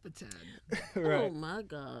freshened up a tad. Oh my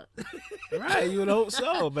God! Right, you would hope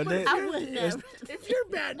so. But they, I would never. If you're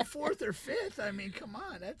batting fourth or fifth, I mean, come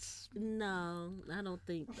on, that's No, I don't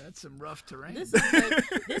think. some rough terrain. This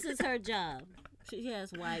is her job. She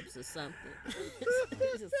has wipes or something.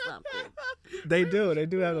 This is something. they do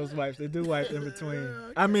have those wipes. They do wipe in between.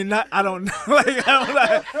 I mean, I don't know. Like,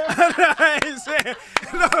 I ain't saying.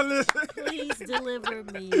 No, listen. Please deliver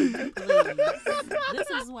me, please. This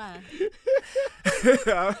is why.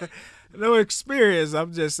 No experience.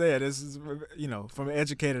 I'm just saying this is, from an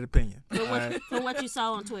educated opinion. From what you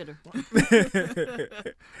saw on Twitter.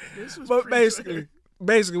 This was But pre-Twitter.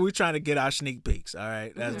 basically, we're trying to get our sneak peeks. All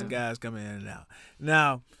right, as the guys come in and out.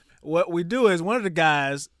 Now, what we do is one of the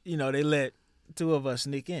guys, they let two of us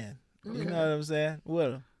sneak in. You know what I'm saying?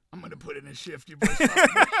 With them. I'm gonna put in a shift, you boys.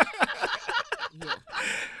 Yeah.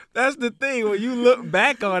 That's the thing. When you look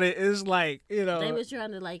back on it, it's like, They was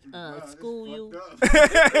trying to school you.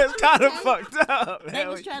 it's kind of fucked up. They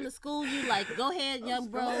was trying to school you, like, go ahead, young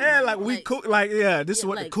bro. Yeah, like we cool. Like, yeah, this is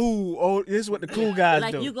what the cool. This is what the cool guys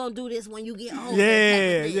like do. you gonna do this when you get older.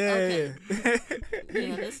 Yeah, type of thing. yeah. Okay.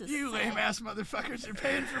 Yeah, this is You lame ass motherfuckers are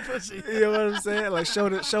paying for pussy. You know what I'm saying? Like show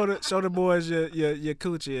the boys your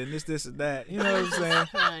coochie and this and that. You know what I'm saying?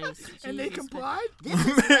 Christ, And they Jesus. complied? This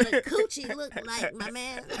is what a coochie look like, my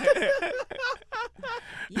man.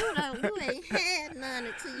 You ain't had none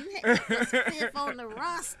until you was fifth on the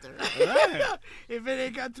roster. If it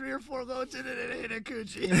ain't got 3 or 4 loads in it, it ain't a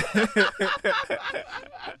coochie.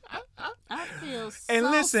 I feel so And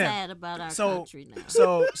listen, sad about our country now.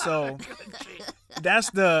 So that's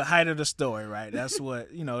the height of the story, right? That's what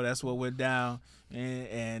that's what we're down,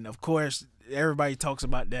 and of course everybody talks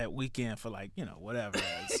about that weekend for whatever.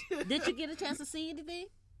 Did you get a chance to see anything?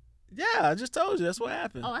 Yeah, I just told you that's what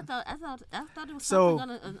happened. Oh, I thought it was So-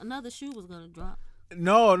 another shoe was gonna drop.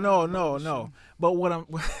 No. But what I'm,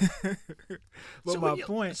 but So my when you-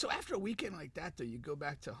 point. So after a weekend like that, though, you go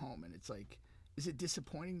back to home, and it's like, is it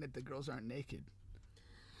disappointing that the girls aren't naked?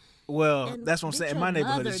 Well, And that's what I'm did saying. your My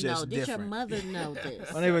neighborhood mother is just know? Did your different. mother know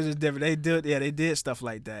this? My neighborhood is different. They did stuff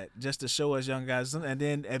like that just to show us young guys. And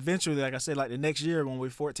then eventually, like I said, like the next year when we're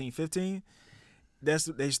 14, 15,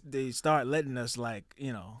 they start letting us We're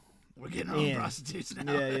getting our own prostitutes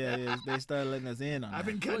now. Yeah. They started letting us in on I've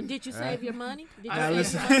that. been Well, cutting. did you save your money? Did you I- save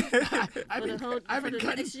listen. your money? I've for been, the whole- I've for been the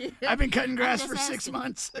cutting. next year? I've been cutting grass I'm for just 6 asking.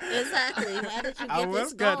 months. Exactly. How did you I get was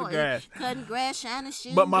this cutting going? grass. Cutting grass, shining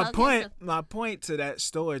shoes. But my hugging point to that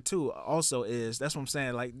story too also is that's what I'm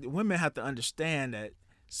saying. Like women have to understand that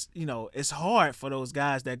it's hard for those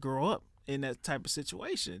guys that grow up in that type of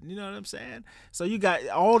situation. You know what I'm saying? So you got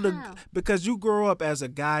How? because you grow up as a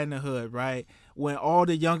guy in the hood, right? When all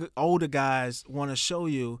the older guys want to show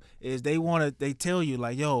you is they tell you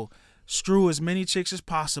like, yo, screw as many chicks as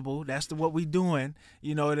possible. That's what we doing.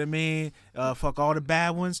 You know what I mean? Fuck all the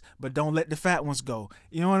bad ones, but don't let the fat ones go.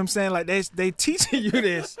 You know what I'm saying? Like they teaching you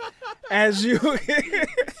this as you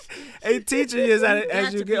they teaching you this as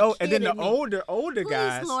got you to get be old. And then the kidding me. older Please,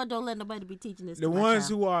 guys, Lord, don't let nobody be teaching this. the to my ones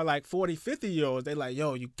child. who are like 40, 50-year-olds, they like,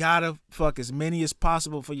 yo, you gotta fuck as many as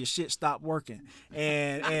possible for your shit stop working.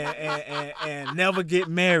 And never get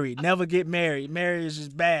married. Never get married. Marriage is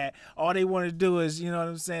bad. All they want to do is, you know what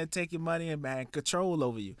I'm saying, take your money and control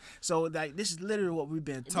over you. So like this is literally what we've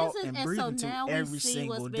been taught and breathing so now to every we see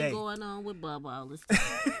single what's day. been going on with Bubba all this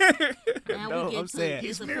time. Now No, we get I'm to saying. it's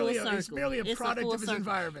He's a merely full a- he's circle. merely a It's product full of his circle.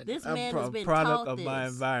 environment. This A man has been product taught of this. my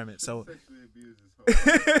environment. So Sexually abused his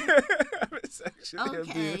whole sexually abused.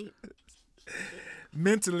 Okay.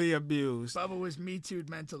 Mentally abused. Bubba was Me Too'd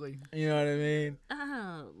mentally. You know what I mean?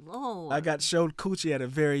 Oh Lord. I got showed coochie at a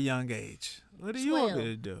very young age. What do you want me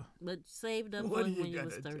to do? But saved up What for are you when you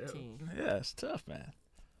was gonna do? 13. Yeah, it's tough, man.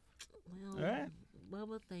 Well, All right.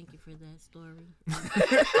 Bubba, thank you for that story.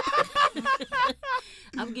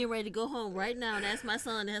 I'm getting ready to go home right now and ask my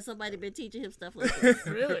son, has somebody been teaching him stuff like this?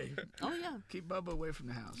 Really? Oh yeah. Keep Bubba away from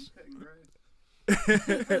the house.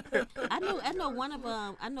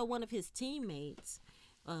 I know one of his teammates.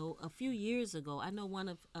 A few years ago, I know one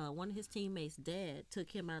of his teammates' dad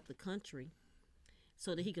took him out the country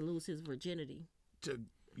so that he could lose his virginity. To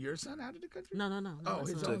your son out of the country? No. Oh, my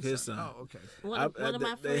his son. own Took his son. son. Oh, okay. One of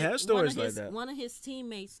my they friends, have stories one of like that. One of his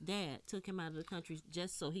teammates' dad took him out of the country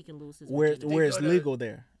just so he can lose his Where virginity. it's go to- legal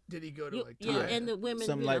there. Did he go to like Yeah, Thailand? and the women,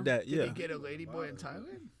 Something you like know. that. Did Yeah. he get a lady boy in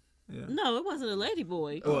Thailand? No, it wasn't a lady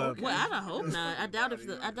boy. Oh, okay. Well, I don't hope not. I doubt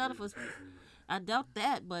I doubt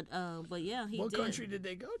that, but yeah, he What did. country did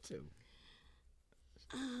they go to?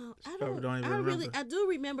 I Probably don't even I really, remember. I do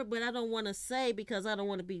remember, but I don't want to say because I don't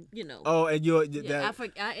want to be, you know. Oh, and you're yeah,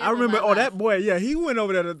 that. I remember. my Oh, life. that boy. Yeah, he went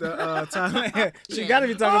over there to the Thailand. She Yeah. got to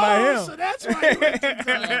be talking about him. So that's why he went to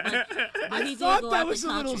Thailand. Yeah, but he I did thought go that out was the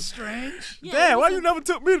a little country. strange. Yeah, Dad, it why was you a- never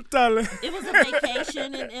took me to Thailand? It was a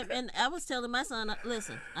vacation, and I was telling my son,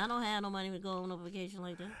 listen, I don't have no money to go on a vacation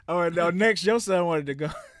like that. Oh, and next your son wanted to go.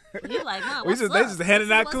 He like, Mom, We what's just- up? they just handing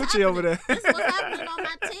This is out what's coochie over happening. there. This was happening on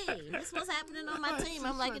my team. This was happening on my team.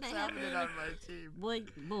 I'm like, it ain't happening on my team.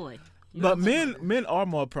 Boy. you But know, men are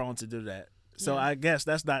more prone to do that. So Yeah. I guess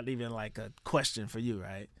that's not even like a question for you,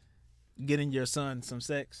 right? Getting your son some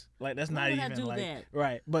sex, like that's Why not would I even do like that?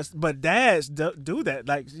 right. But dads do that,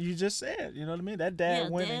 like you just said. You know what I mean? That dad yeah,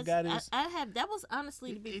 went and got dads, his. I have. That was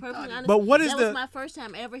honestly, to be He perfectly thought it- honest. But what is that the- was my first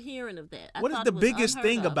time ever hearing of that. I What is thought the it was biggest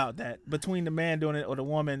unheard thing of. about that between the man doing it or the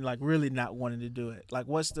woman like really not wanting to do it? Like,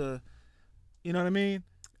 what's the, you know what I mean?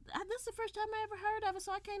 That's the first time I ever heard of it,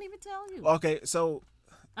 so I can't even tell you. Okay, so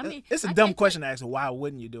I mean, it's a I dumb can't question to ask. Why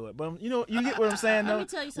wouldn't you do it? But you know, you get what I'm saying. Let Though. me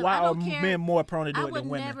tell you something. Why I are don't care. men more prone to do I it would than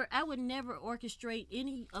women? I would never orchestrate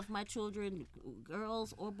any of my children,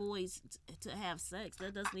 girls or boys, to have sex.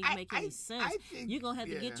 That doesn't even make any sense. think- You're gonna have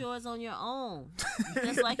to yeah. get yours on your own,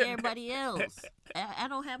 just like everybody else. I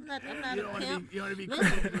don't have nothing. I'm not You a don't want to pimp. be. You want to be. Listen,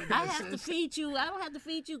 credited with I an have to assist. feed you. I don't have to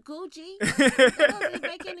feed you coochie. That doesn't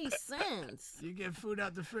make any sense. You get food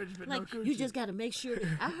out the fridge, but Like no coochie. you just got to make sure.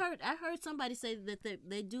 I heard somebody say that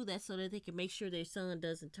they do that so that they can make sure their son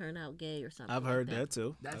doesn't turn out gay or something. I've like heard that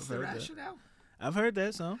too. That's I've the heard that. rationale. I've heard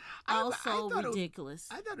that some. Also thought it would- ridiculous.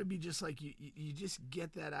 I thought it'd be just like you just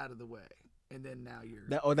get that out of the way, and then now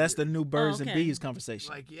you're. That's the new birds and okay. bees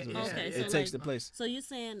conversation. Like, yeah, Is what yeah, I'm Okay, saying. so it takes the like- place. So you're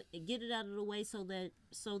saying get it out of the way so that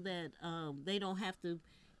they don't have to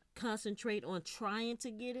concentrate on trying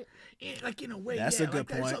to get it. Like in a way, That's yeah, a good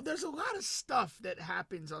like point. there's a lot of stuff that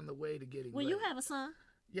happens on the way to getting. Well, laid. you have a son.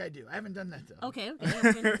 Yeah, I do. I haven't done that though. Okay.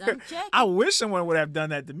 I'm checking. I wish someone would have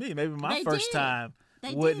done that to me. Maybe my They first did. time They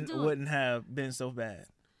did wouldn't do it. wouldn't have been so bad.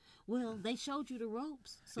 Well, they showed you the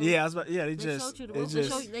ropes. So Yeah, I was about, yeah. They they just, showed you the it ropes.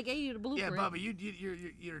 just. They gave you the blueprint. Yeah,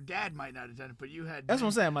 Bubba, your dad might not have done it, but you had. That's what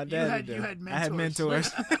I'm saying. My dad. You had mentors. I had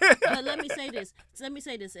mentors. But let me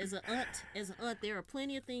say this. As an aunt, there are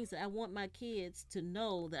plenty of things that I want my kids to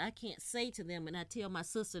know that I can't say to them, and I tell my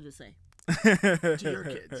sister to say. To your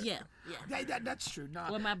kids. Yeah. That's true.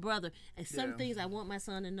 Not Or my brother. And some Yeah. things I want my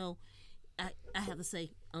son to know, I have to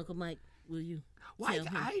say, Uncle Mike, will you Well, tell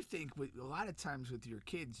him? I think with, a lot of times with your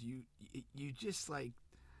kids, you just like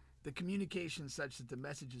the communication such that the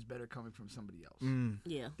message is better coming from somebody else.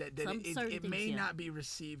 Yeah. That Certain it things, may yeah. not be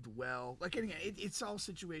received well. Like again, it's all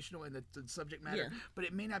situational in the subject matter, Yeah. but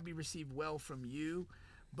it may not be received well from you.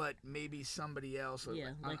 But maybe somebody else, or Yeah,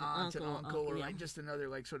 an like an aunt, an uncle, uncle, or yeah. like just another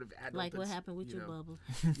like sort of adult. Like what that's, happened with you your know. Bubble.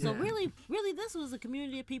 So really, this was a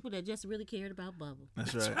community of people that just really cared about Bubble.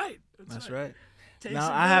 That's That's right. right. That's right. Takes Now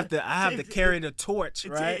a I have village. to. I have to Takes- carry the torch,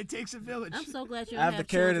 right? It takes a village. I'm so glad you I don't have to have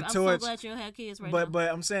carry children. the I'm torch, so glad you don't have kids right But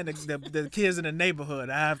now. I'm saying the kids in the neighborhood.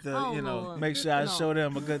 I have to, Oh, you know, Lord. make sure I No. show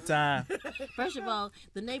them a good time. First of all,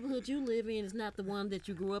 the neighborhood you live in is not the one that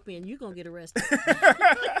you grew up in. You're going to get arrested.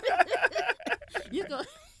 You go.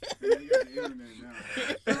 You got the internet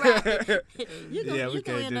now. Right. You're Yeah, going we to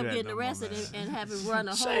can't end do up that getting no more, arrested man. and have it run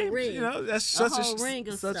a whole Shame, ring. you know, that's A such whole ring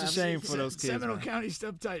of such a stuff. shame for those kids. Seminole Man. County's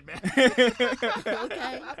still tight, man.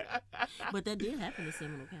 Okay. But that did happen in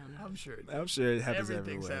Seminole County. I'm sure. It I'm sure it happens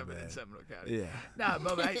Everything's everywhere, happening man. in Seminole County. Yeah, Nah,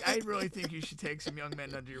 Bubba, I really think you should take some young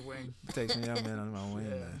men under your wing. take some young men on my wing,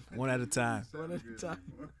 man. One at a time. One at a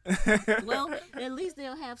time. Well, at least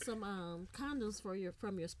they'll have some condoms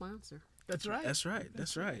from your sponsor. That's right. That's right.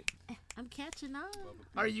 That's right. I'm catching on.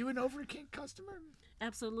 Are you an Overkink customer?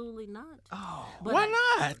 Absolutely not. Oh, But Why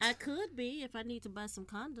not? I could be if I need to buy some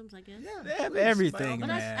condoms, I guess. yeah. They have please, by all everything, means. But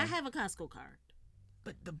man. I have a Costco card.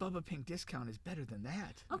 But the Bubba Pink discount is better than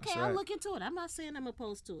that. Okay, That's I'll right. look into it. I'm not saying I'm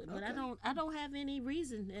opposed to it, but Okay. I don't have any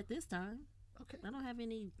reason at this time. Okay. I don't have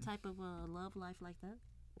any type of love life like that.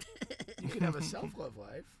 You could have a self-love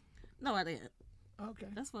life. No, I didn't. Okay.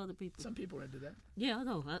 That's for other people. Some people are into that. Yeah, I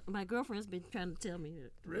know. My girlfriend's been trying to tell me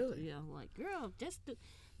that. Really? Yeah, I'm like, girl, just do.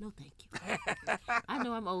 No, thank you. I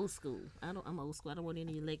know I'm old school. I'm old school. I don't want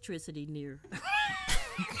any electricity near.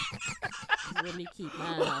 Let me keep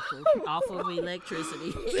mine off of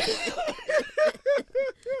electricity.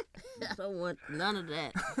 I don't want none of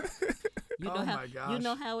that. You know Oh how my you gosh.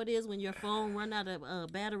 know how it is when your phone run out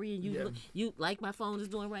of battery and you like my phone is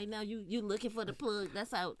doing right now. You looking for the plug. That's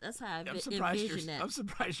how I envision that. I'm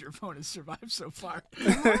surprised your phone has survived so far.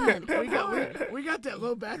 Come on. We got that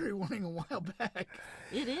low battery warning a while back.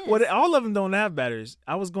 It is. Well, all of them don't have batteries.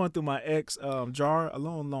 I was going through my ex jar a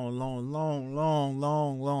long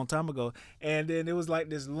time ago, and then it was like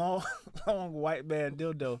this long white man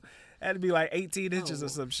dildo. It had to be like 18 inches or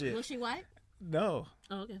some shit. Was she white? No.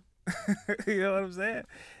 Oh, okay. You know what I'm saying?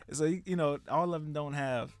 So, you know, all of them don't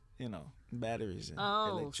have, you know, batteries and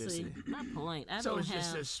Oh, electricity. see, my point. I So don't it's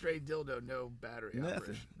just a have. straight dildo, no battery Nothing.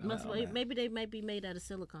 operation. Must, No, man. maybe they might be made out of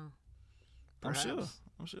silicone. I'm sure. Perhaps.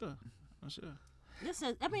 I'm sure.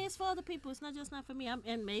 Listen, I mean, it's for other people. It's not for me.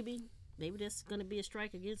 And maybe that's gonna be a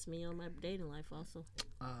strike against me on my dating life also.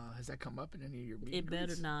 Has that come up in any of your meet It and better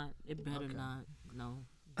greets? not. It better Okay. not. No.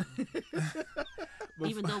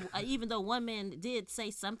 even though one man did say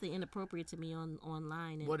something inappropriate to me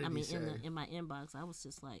online, and What did I he mean say? in my inbox, I was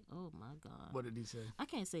just like, oh my god. What did he say? I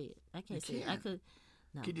can't say it. I can't say it. I can't. could.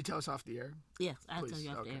 No. Can you tell us off the air? Yes, I'll tell Please,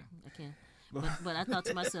 you off okay. there. I can. But I thought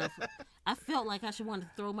to myself, I felt like I should want to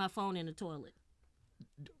throw my phone in the toilet.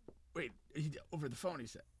 Wait, over the phone he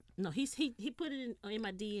said. No, he put it in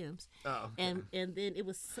my DMs, Oh, okay. and then it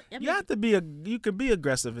was. I mean, You have to be you could be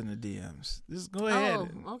aggressive in the DMs. Just go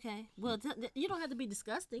ahead. Oh, okay. Well, you don't have to be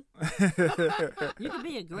disgusting. You can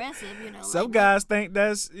be aggressive, you know. Some like- guys think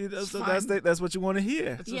that's some guys fine. think that's what you want to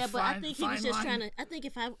hear. It's a Yeah, but I fine- think he was fine just line. trying to. I think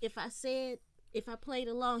if I played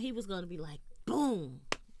along, he was going to be like, boom,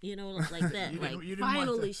 you know, like that. You like didn't- you didn't want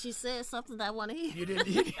finally, to- she said something that I want to hear. You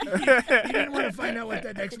didn't want to find out what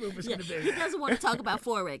that next move was Yeah, going to he be. doesn't want to talk about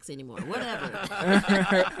Forex anymore.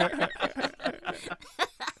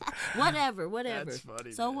 Whatever. Whatever. That's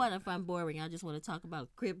funny, So man. what if I'm boring? I just want to talk about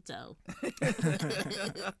crypto.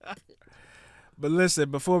 But listen,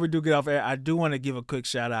 before we do get off air, I do want to give a quick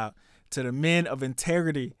shout out to the men of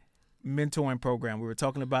integrity mentoring program. We were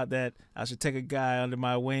talking about that. I should take a guy under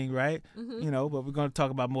my wing, right? Mm-hmm. You know, but we're going to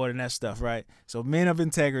talk about more than that stuff, right? So Men of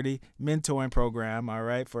Integrity mentoring program, all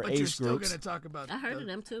right, for But age you're still groups. going to talk about I heard of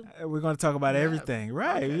them too. We're going to talk about Yeah. everything,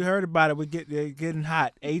 right? Okay. You heard about it. They're getting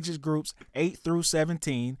hot. Ages groups 8 through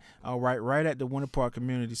 17, all right at the Winter Park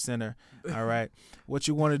Community Center, all right? What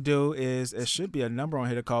you want to do is, it should be a number on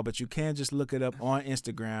here to call, but you can just look it up on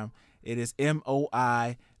Instagram. It is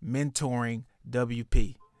MOI Mentoring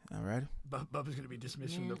WP, all right? Bubba's going to be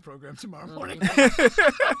dismissed from the program tomorrow Oh, morning okay.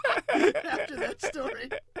 after that story.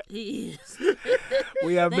 He is.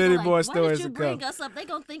 We have They many go like, more why stories did you to come. bring us up? They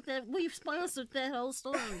gonna think that we've sponsored that whole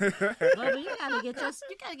story. Bubba, you gotta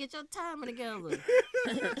get your timing together.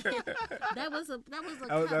 that was a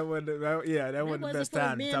Oh, that wasn't the wasn't best for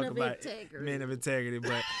time to men talk of about integrity. men of integrity,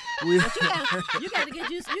 but we But you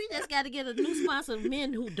just gotta get a new sponsor of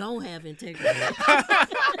men who don't have integrity.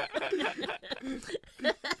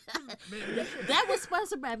 That was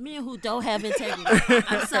sponsored by men who don't have integrity.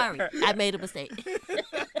 I'm sorry, I made a mistake.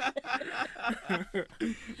 Oh,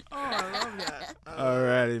 I love that.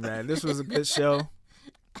 Alrighty, man. This was a good show.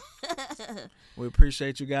 We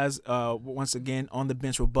appreciate you guys. Once again, On the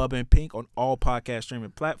Bench with Bubba and Pink on all podcast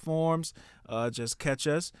streaming platforms. Just catch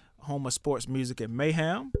us. Home of Sports Music and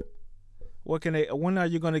Mayhem. When are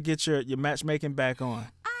you gonna get your matchmaking back on?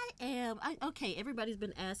 Okay, everybody's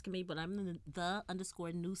been asking me, but I'm the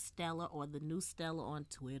 _ New Stella or the New Stella on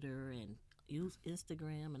Twitter and use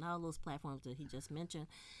Instagram and all those platforms that he just mentioned.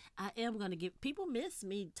 I am going to get people miss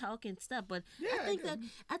me talking stuff, but I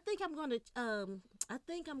think I'm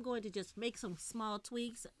going to just make some small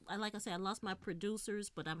tweaks. Like I said, I lost my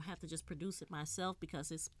producers, but I have to just produce it myself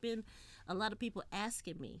because it's been a lot of people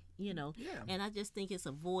asking me, and I just think it's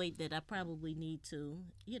a void that I probably need to,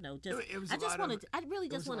 I really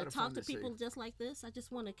just want to talk to people just like this. I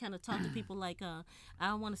just want to kind of talk to people like, I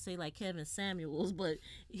don't want to say like Kevin Samuels, but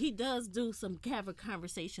he does do some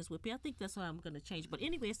conversations with me. I think that's why I'm going to change. But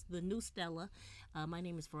anyways, the New Stella. My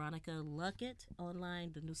name is Veronica Luckett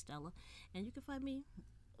online, the New Stella, and you can find me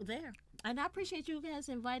there. And I appreciate you guys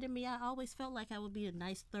inviting me. I always felt like I would be a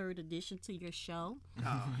nice third addition to your show.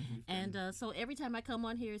 Oh. And so every time I come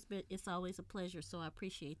on here, it's always a pleasure. So I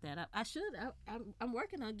appreciate that. I'm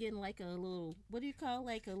working on getting like a little, what do you call,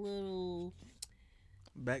 like a little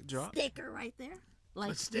backdrop sticker right there.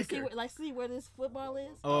 Like, sticker. See where this football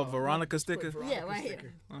is? Oh, Veronica sticker? Yeah, right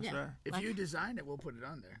here. That's yeah. right. If you design it, we'll put it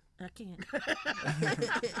on there. I can't.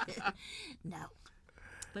 No.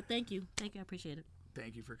 But thank you. I appreciate it.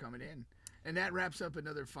 Thank you for coming in. And that wraps up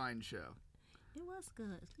another fine show. It was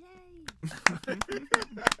good. Yay. All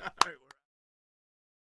right,